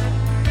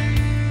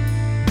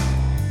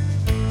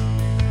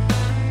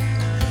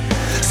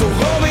 So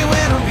hold me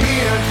when I'm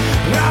here,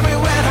 love me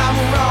when I'm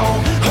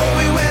wrong, hold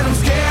me when I'm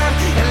scared,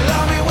 and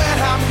love me when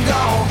I'm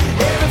gone.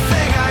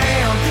 Everything I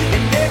am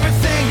and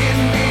everything in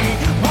me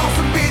wants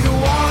to be the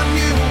one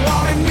you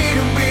wanted me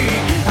to be.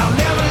 I'll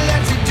never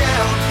let you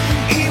down,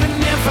 even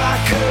if I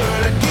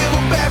could. I'd give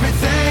up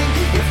everything,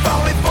 if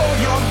only for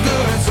your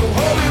good. So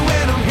hold me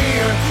when I'm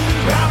here,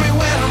 love me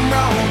when I'm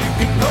wrong.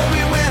 You can hold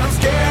me when I'm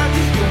scared,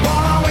 you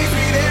won't always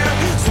be there.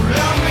 So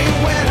love me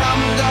when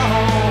I'm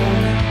gone.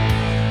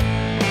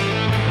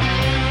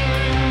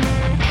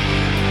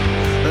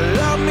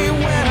 Love me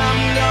when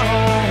I'm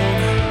gone.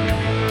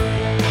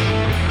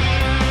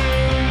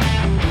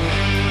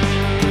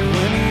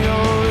 When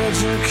your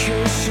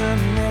education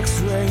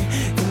X-ray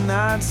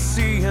cannot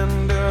see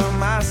under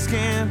my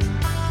skin,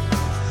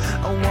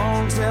 I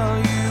won't tell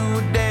you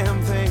a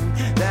damn thing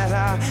that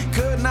I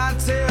could not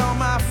tell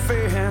my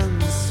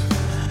friends.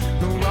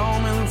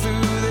 Roaming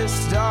through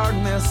this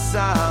darkness,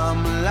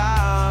 I'm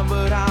alive,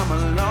 but I'm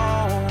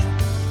alone.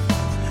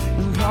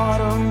 And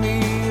part of me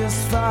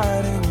is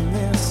fighting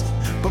this,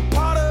 but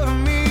part of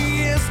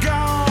me is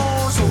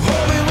gone. So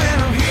hold me when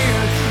I'm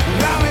here,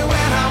 love me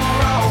when I'm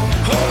wrong,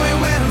 hold me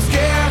when I'm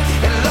scared,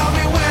 and love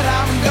me when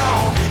I'm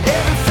gone.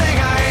 Everything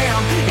I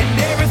am and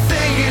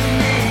everything in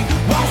me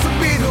wants to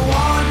be the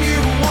one you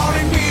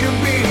wanted me to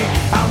be.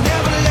 I'll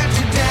never let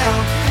you down,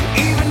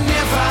 even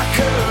if I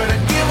could.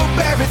 I'd give up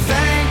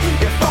everything,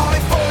 if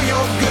only for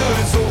your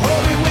good. So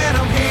hold me when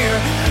I'm here.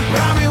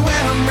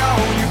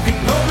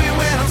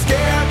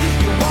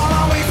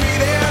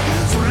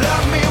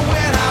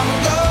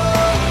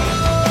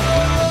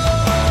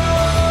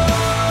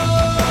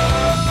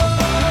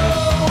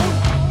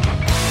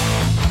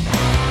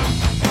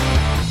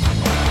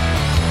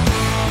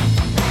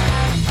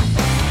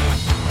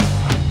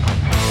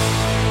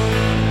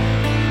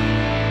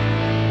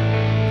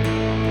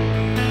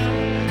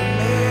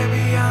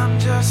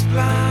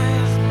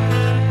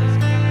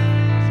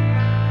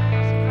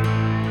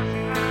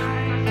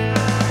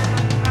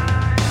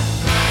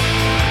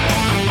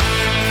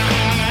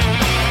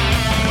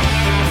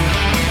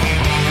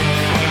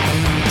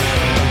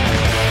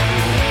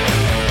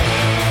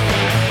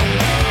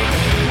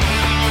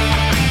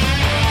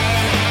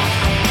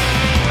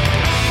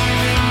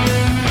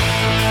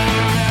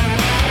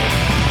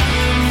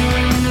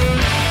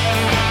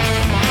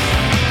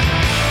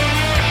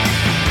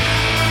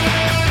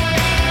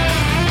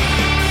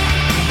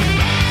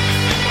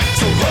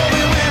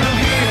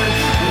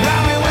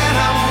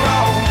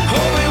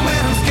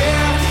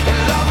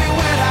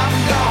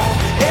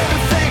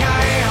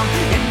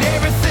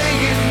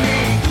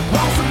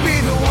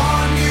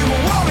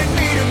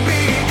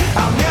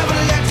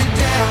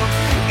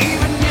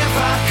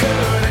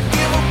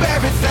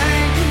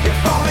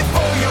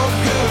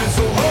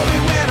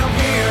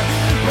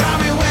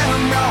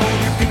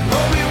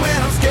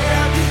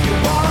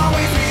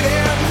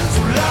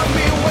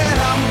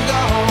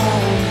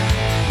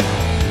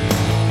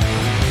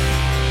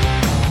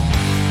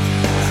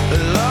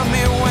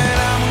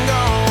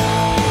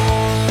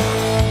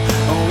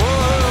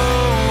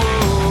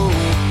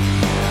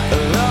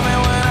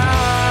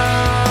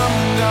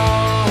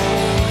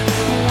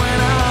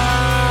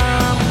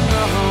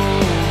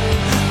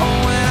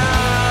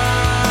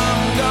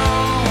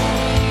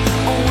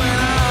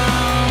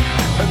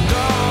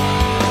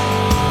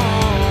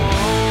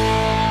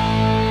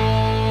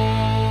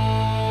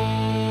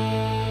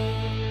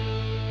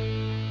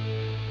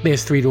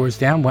 Nightmares Three Doors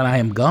Down, When I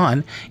Am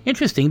Gone.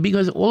 Interesting,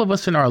 because all of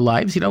us in our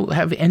lives,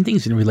 have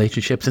endings in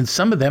relationships, and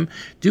some of them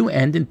do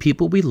end in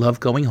people we love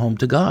going home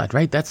to God,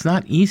 right? That's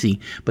not easy,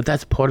 but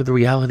that's part of the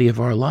reality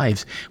of our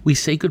lives. We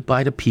say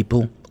goodbye to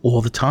people all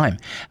the time.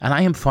 And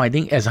I am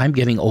finding, as I'm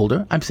getting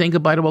older, I'm saying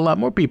goodbye to a lot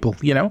more people,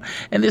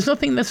 and there's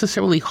nothing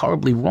necessarily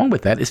horribly wrong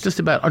with that. It's just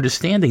about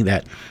understanding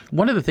that.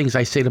 One of the things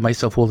I say to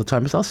myself all the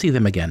time is I'll see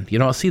them again.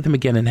 I'll see them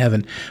again in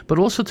heaven, but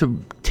also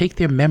to take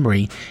their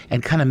memory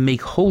and kind of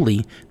make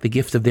holy the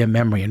gift of their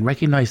memory and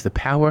recognize the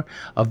power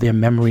of their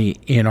memory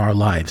in our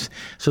lives.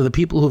 So the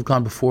people who have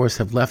gone before us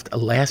have left a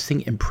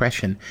lasting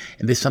impression,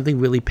 and there's something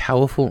really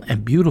powerful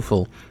and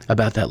beautiful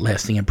about that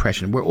lasting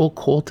impression. We're all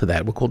called to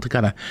that. We're called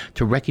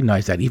to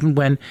recognize that. Even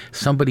when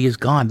somebody is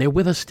gone, they're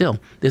with us still.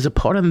 There's a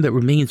part of them that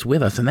remains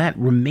with us, and that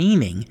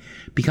remaining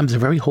becomes a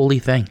very holy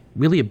thing,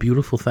 really a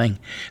beautiful thing.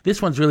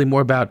 This one's really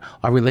more about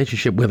our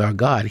relationship with our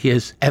God.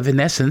 Here's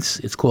Evanescence.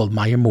 It's called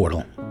My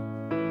Immortal.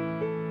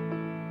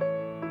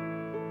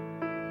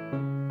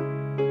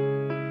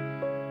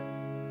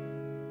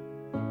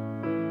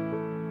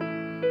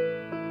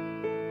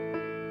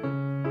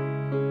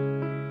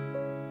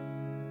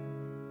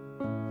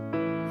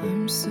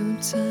 I'm so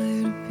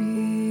tired of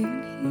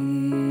being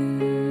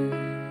here,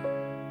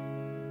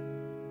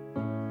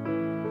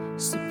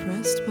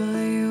 suppressed by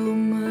all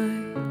my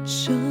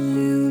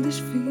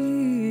childish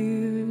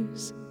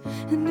fears.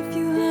 And if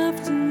you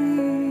have to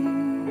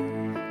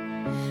leave,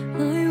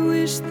 I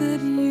wish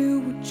that you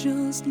would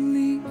just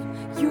leave.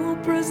 Your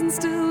presence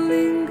still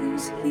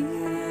lingers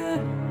here,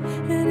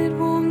 and it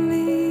won't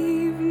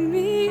leave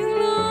me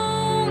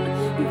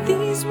alone.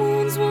 These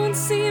wounds won't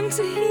seem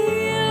to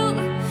heal.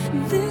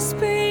 This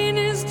pain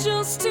is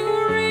just too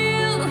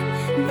real.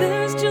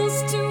 There's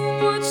just too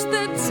much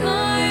that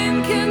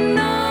time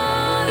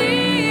cannot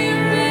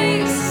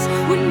erase.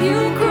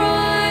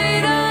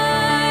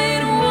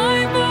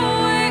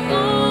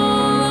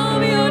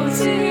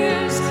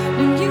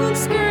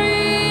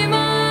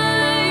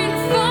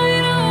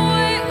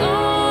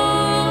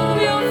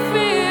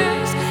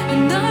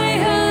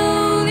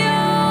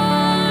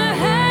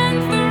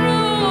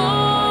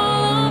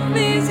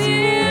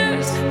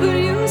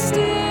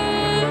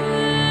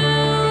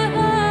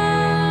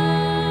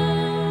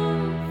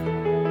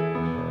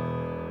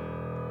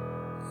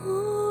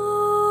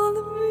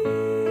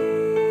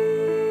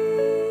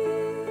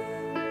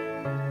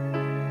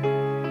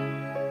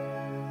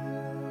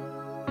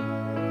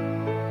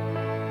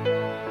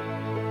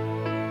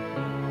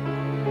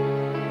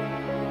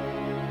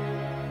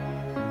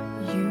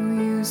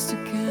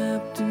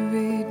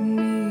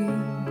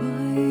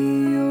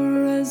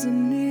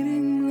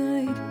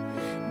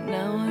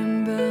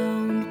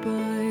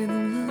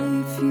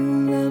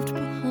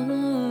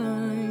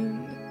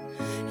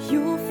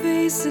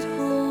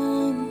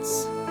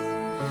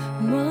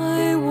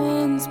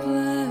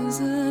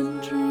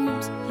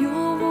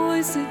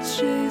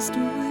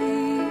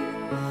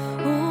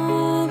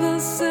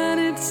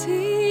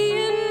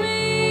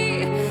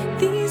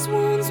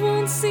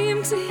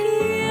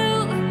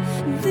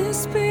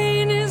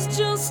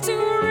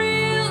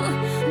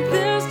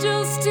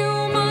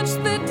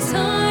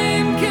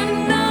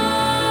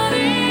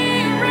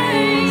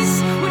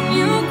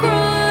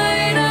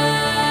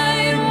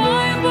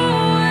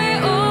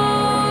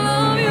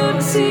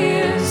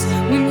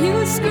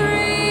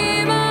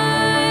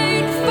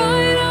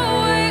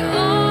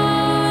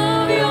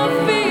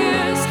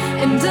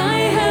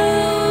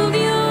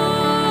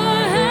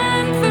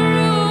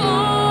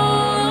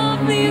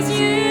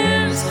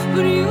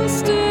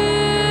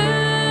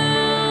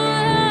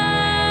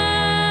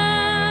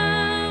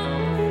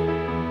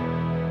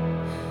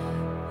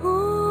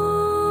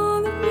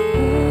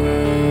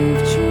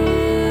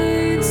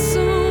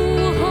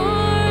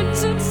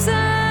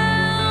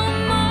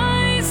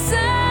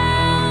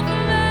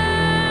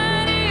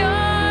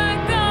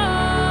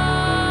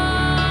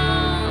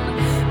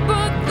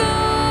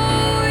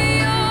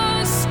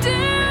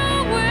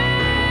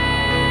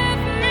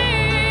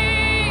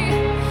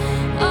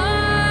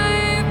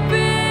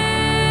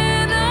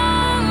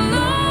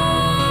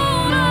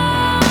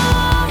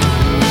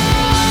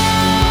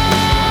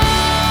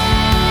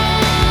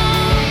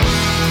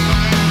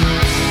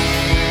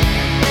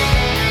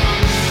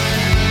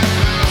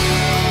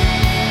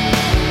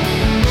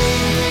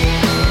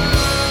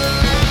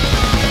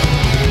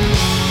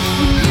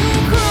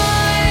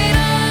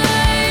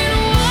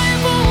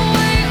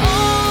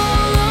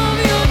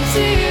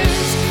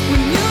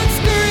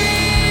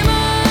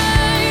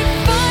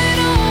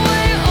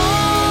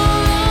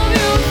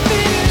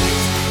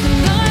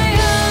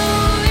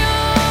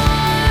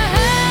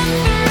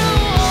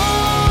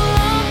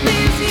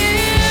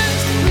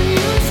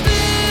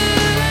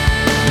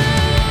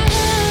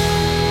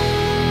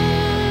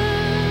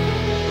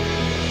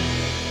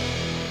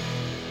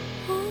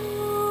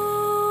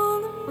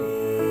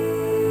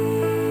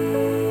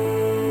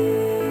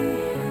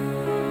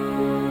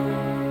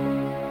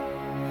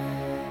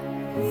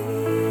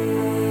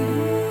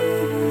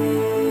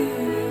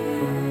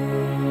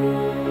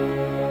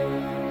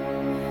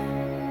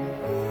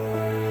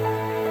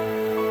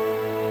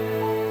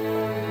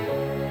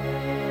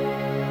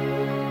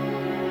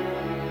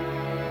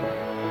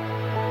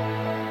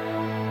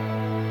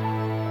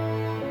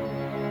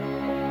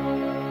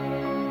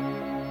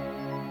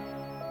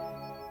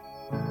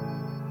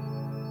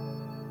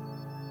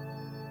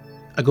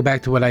 I go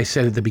back to what I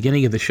said at the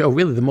beginning of the show.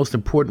 Really, the most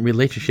important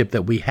relationship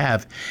that we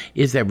have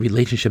is that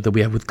relationship that we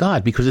have with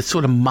God, because it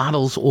sort of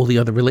models all the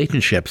other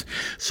relationships.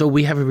 So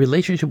we have a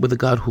relationship with a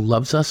God who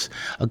loves us,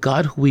 a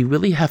God who we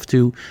really have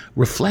to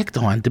reflect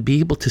on to be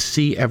able to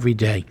see every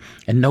day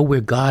and know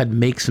where God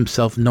makes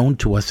himself known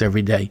to us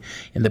every day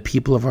in the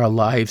people of our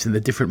lives, in the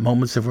different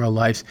moments of our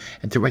lives,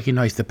 and to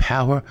recognize the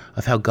power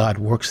of how God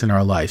works in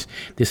our lives.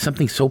 There's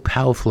something so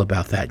powerful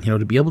about that,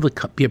 to be able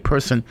to be a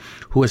person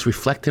who has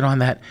reflected on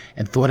that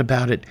and thought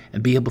about it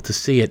and be able to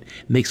see it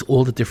makes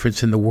all the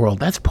difference in the world.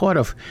 That's part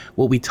of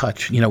what we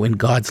touch, in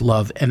God's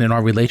love and in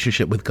our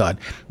relationship with God.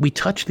 We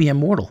touch the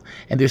immortal,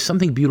 and there's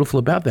something beautiful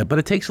about that. But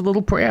it takes a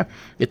little prayer.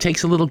 It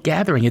takes a little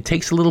gathering. It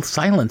takes a little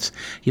silence,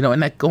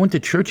 and that going to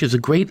church is a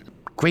great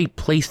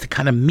place to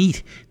kind of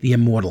meet the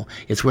immortal.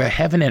 It's where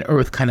heaven and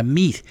earth kind of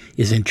meet,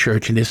 is in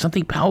church, and there's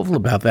something powerful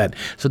about that.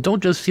 So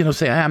don't just,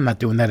 say, I'm not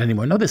doing that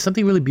anymore. No, there's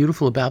something really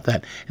beautiful about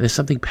that, and there's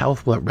something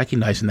powerful about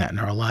recognizing that in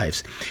our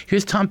lives.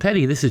 Here's Tom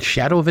Petty. This is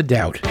Shadow of a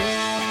Doubt.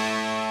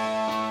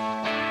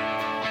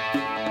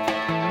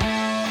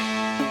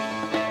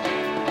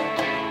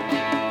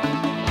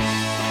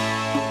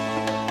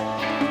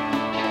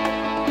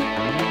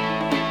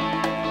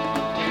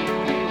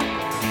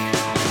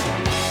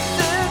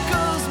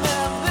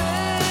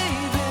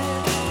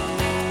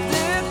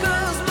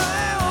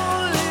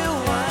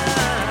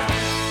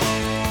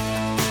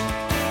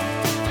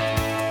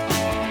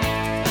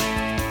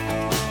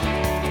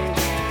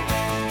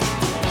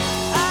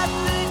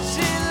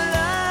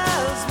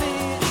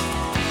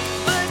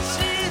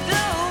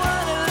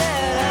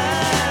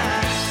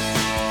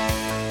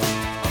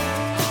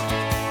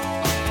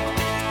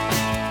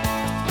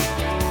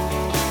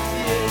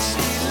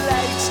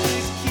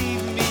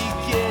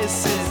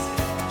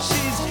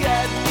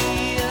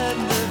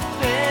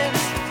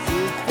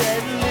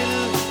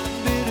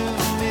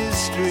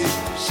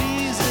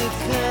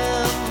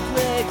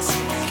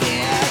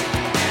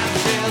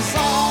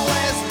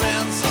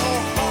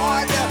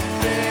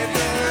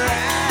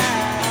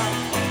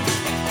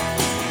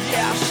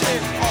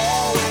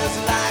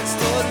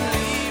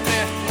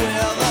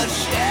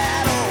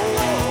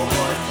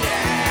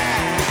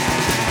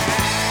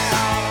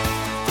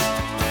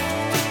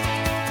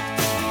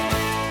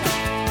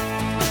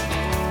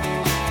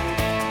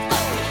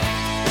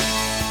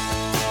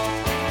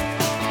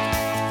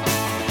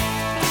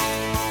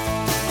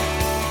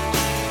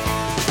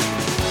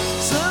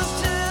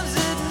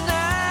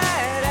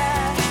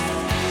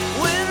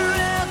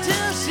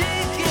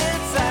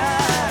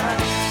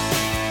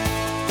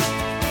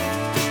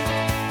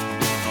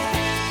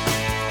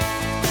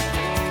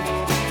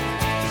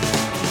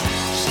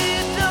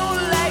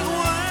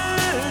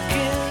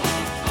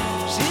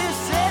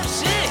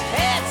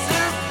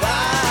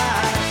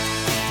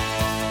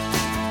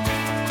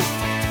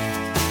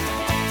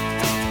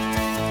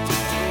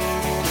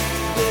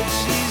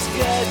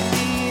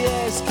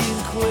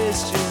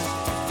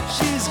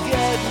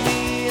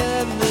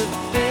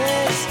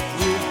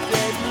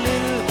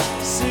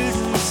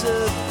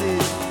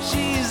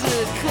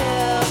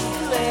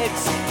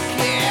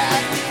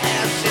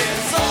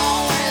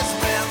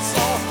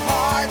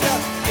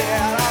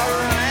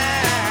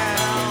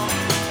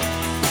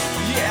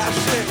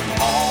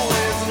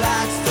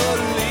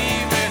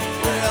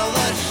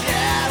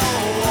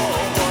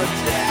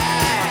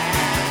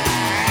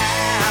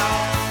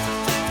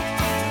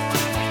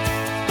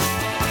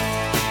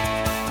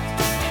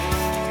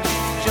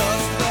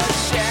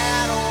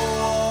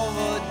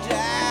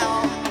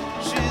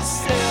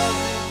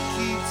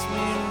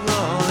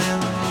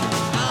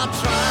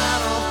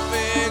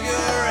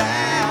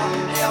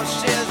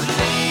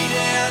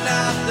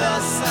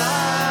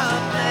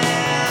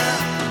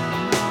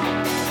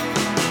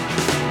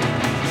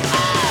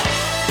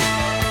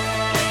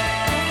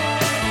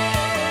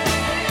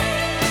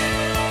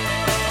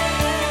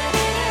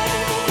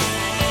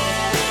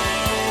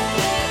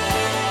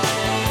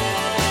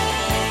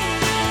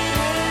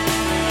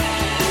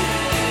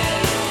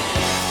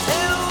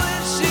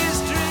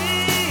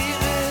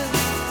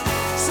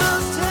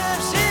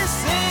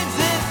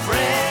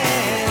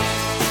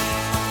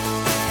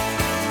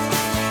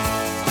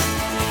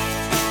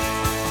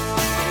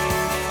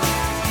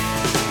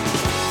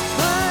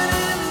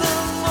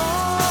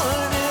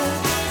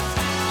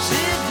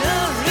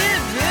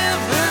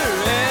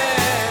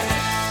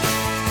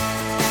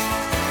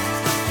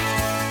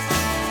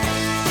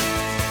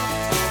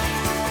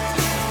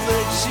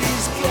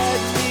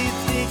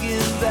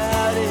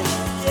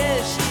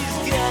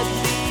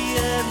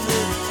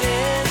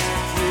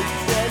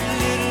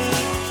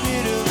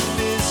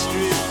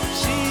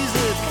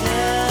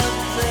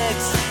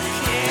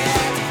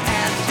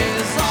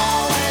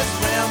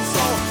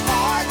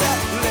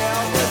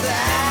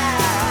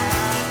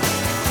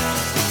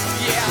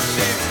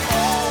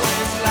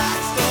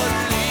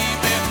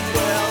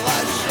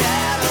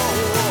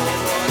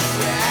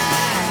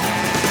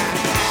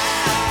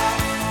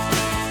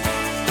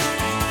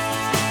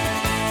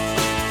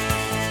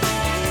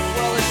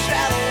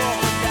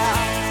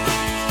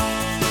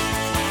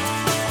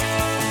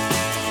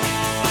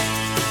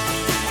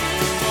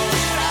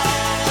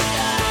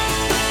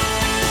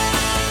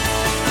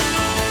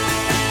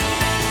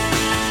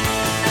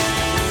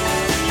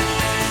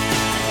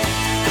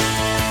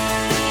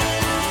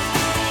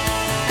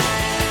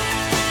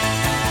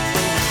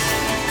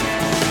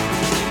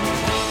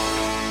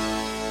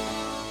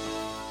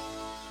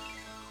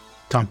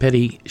 Tom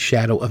Petty,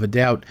 Shadow of a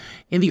Doubt.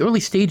 In the early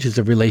stages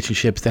of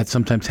relationships, that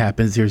sometimes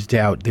happens. There's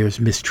doubt, there's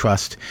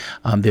mistrust,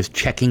 there's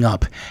checking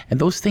up.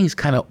 And those things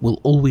kind of will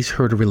always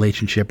hurt a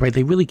relationship, right?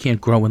 They really can't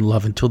grow in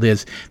love until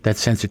there's that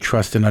sense of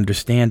trust and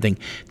understanding.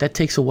 That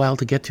takes a while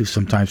to get to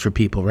sometimes for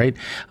people, right?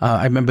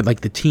 I remember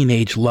like the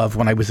teenage love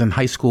when I was in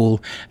high school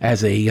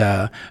as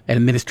an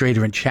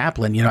administrator and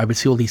chaplain. I would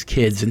see all these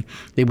kids and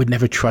they would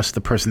never trust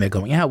the person they're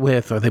going out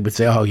with, or they would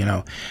say,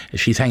 oh,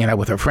 she's hanging out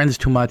with her friends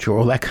too much, or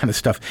all that kind of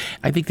stuff.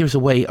 I think there's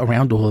a way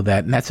around all of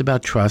that, and that's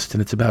about trust,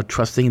 and it's about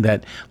trusting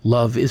that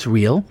love is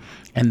real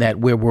and that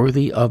we're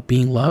worthy of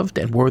being loved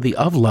and worthy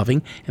of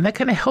loving, and that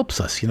kind of helps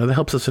us. That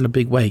helps us in a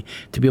big way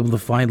to be able to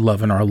find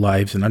love in our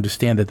lives and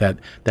understand that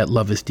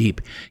love is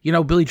deep.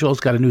 Billy Joel's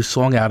got a new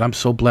song out. I'm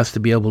so blessed to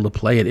be able to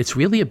play it. It's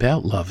really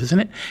about love, isn't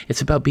it?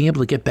 It's about being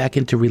able to get back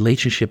into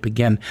relationship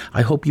again.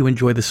 I hope you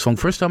enjoy this song.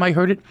 First time I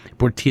heard it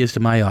brought tears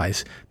to my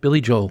eyes. Billy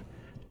Joel,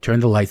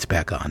 turn the lights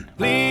back on.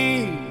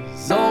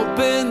 Please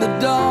open the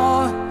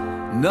door.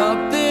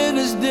 Nothing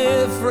is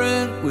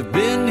different. We've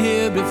been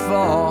here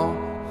before.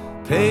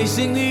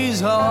 Pacing these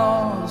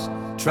halls,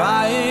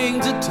 trying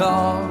to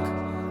talk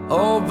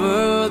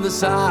over the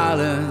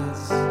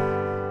silence.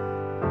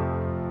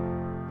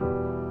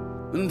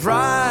 And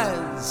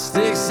pride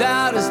sticks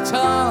out his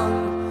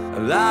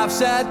tongue,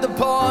 laughs at the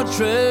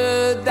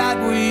portrait that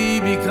we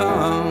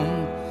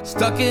become.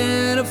 Stuck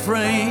in a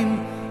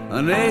frame,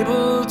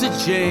 unable to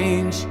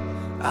change.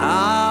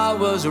 I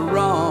was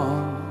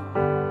wrong.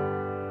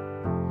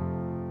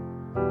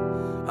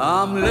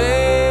 I'm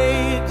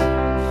late,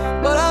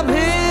 but I'm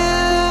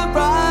here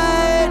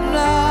right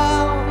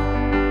now.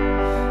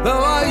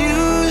 Though I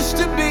used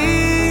to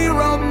be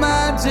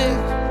romantic,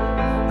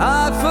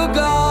 I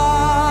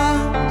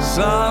forgot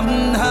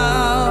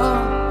somehow.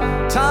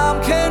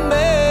 Time can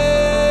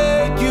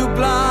make you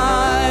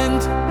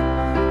blind,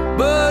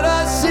 but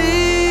I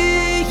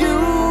see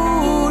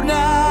you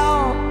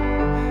now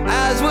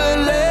as we're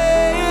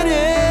laying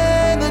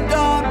in the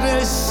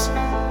darkness.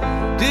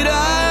 Did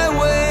I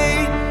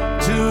wait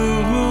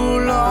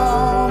too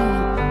long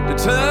to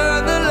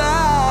turn the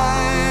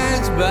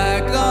lights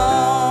back on?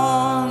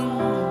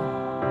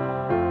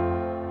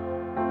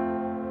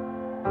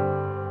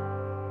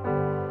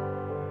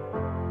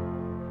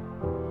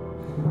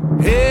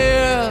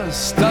 Here,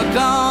 stuck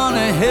on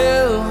a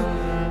hill,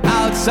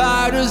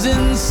 outsiders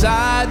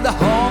inside the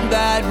home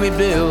that we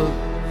built.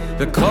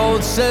 The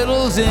cold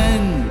settles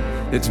in,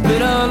 it's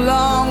been a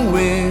long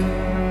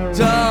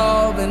winter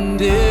of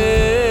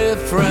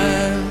indifference.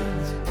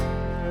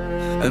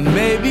 And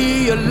maybe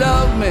you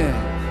love me,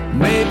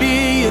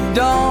 maybe you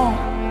don't.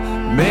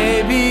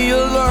 Maybe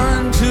you'll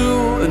learn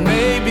to, and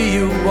maybe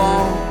you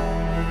won't.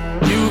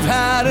 You've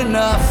had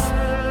enough,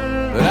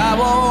 but I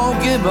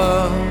won't give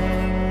up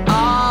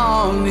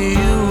on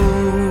you.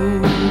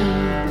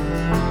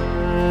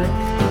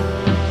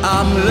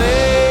 I'm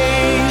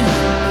late,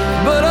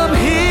 but I'm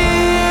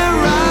here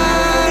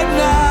right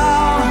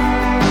now,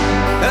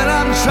 and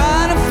I'm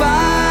trying to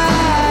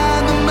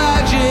find the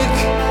magic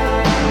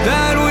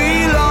that we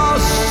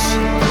lost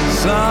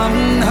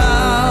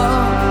somehow.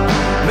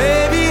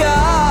 Maybe I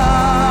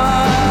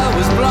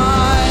was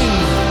blind,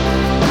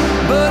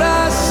 but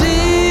I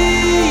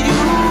see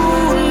you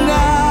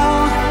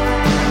now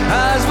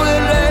as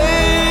we're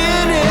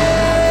laying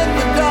in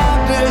the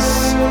darkness.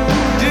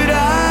 Did I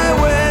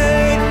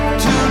wait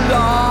too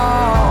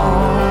long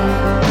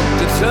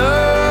to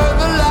turn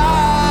the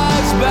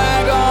lights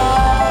back on?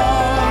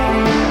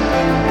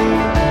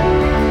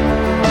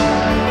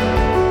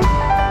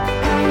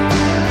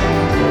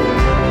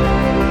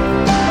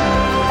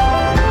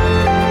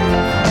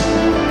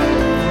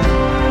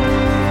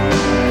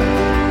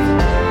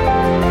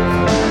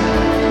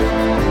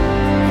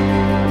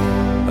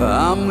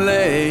 I'm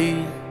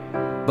late,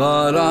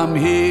 but I'm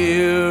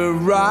here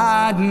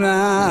right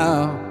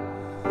now.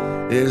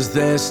 Is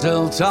there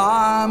still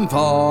time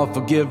for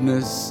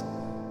forgiveness?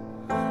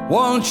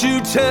 Won't you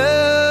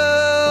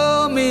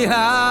tell me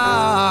how?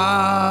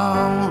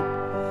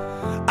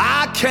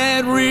 I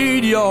can't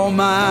read your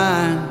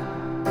mind,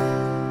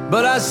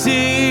 but I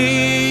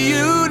see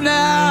you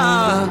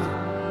now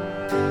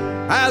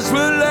as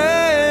we're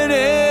laying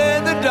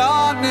in the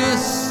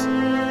darkness.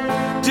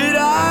 Did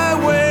I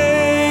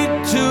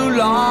wait too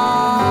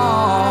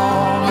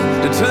long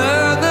to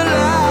turn the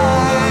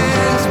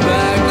lights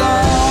back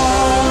on?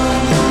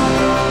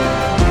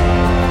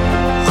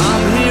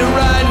 I'm here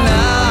right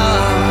now.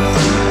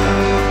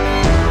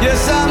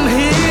 Yes, I'm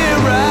here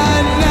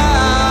right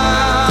now,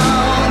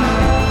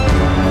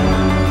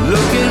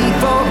 looking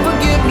for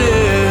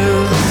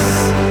forgiveness.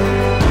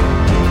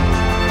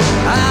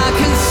 I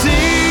can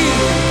see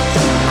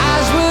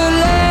as we're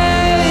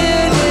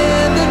laying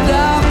in the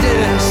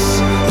darkness.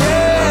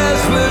 Yes,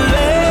 we're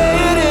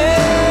laying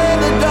in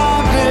the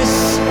darkness.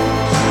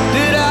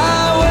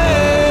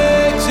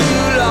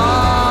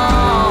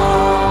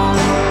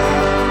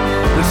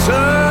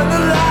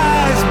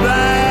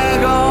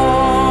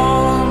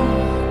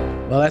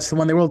 the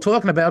one they were all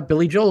talking about.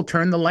 Billy Joel,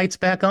 Turn the Lights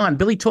Back On.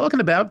 Billy talking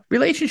about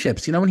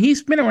relationships, and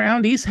he's been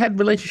around. He's had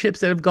relationships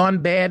that have gone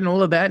bad and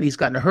all of that, and he's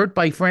gotten hurt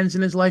by friends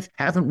in his life.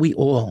 Haven't we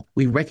all?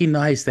 We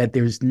recognize that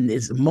there's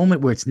a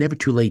moment where it's never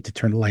too late to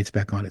turn the lights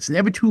back on. It's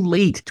never too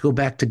late to go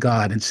back to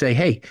God and say,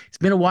 hey, it's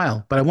been a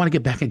while, but I want to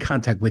get back in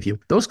contact with you.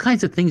 Those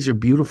kinds of things are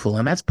beautiful,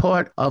 and that's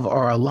part of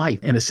our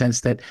life, in a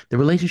sense that the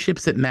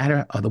relationships that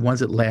matter are the ones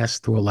that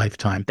last through a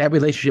lifetime. That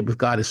relationship with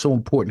God is so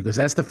important because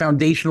that's the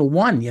foundational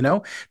one,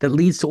 that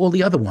leads to all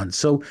the other ones.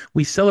 So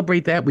we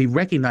celebrate that. We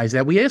recognize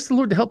that. We ask the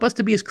Lord to help us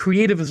to be as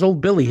creative as old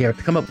Billy here,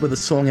 to come up with a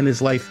song in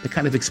his life that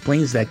kind of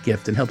explains that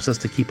gift and helps us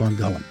to keep on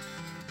going.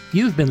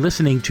 You've been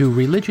listening to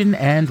Religion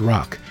and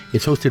Rock.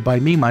 It's hosted by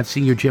me,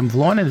 Monsignor Jim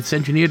Vaughn, and it's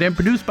engineered and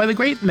produced by the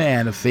great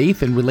man of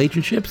faith and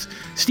relationships,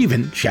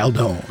 Stephen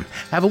Chaldone.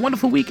 Have a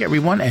wonderful week,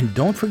 everyone, and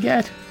don't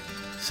forget,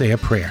 say a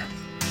prayer.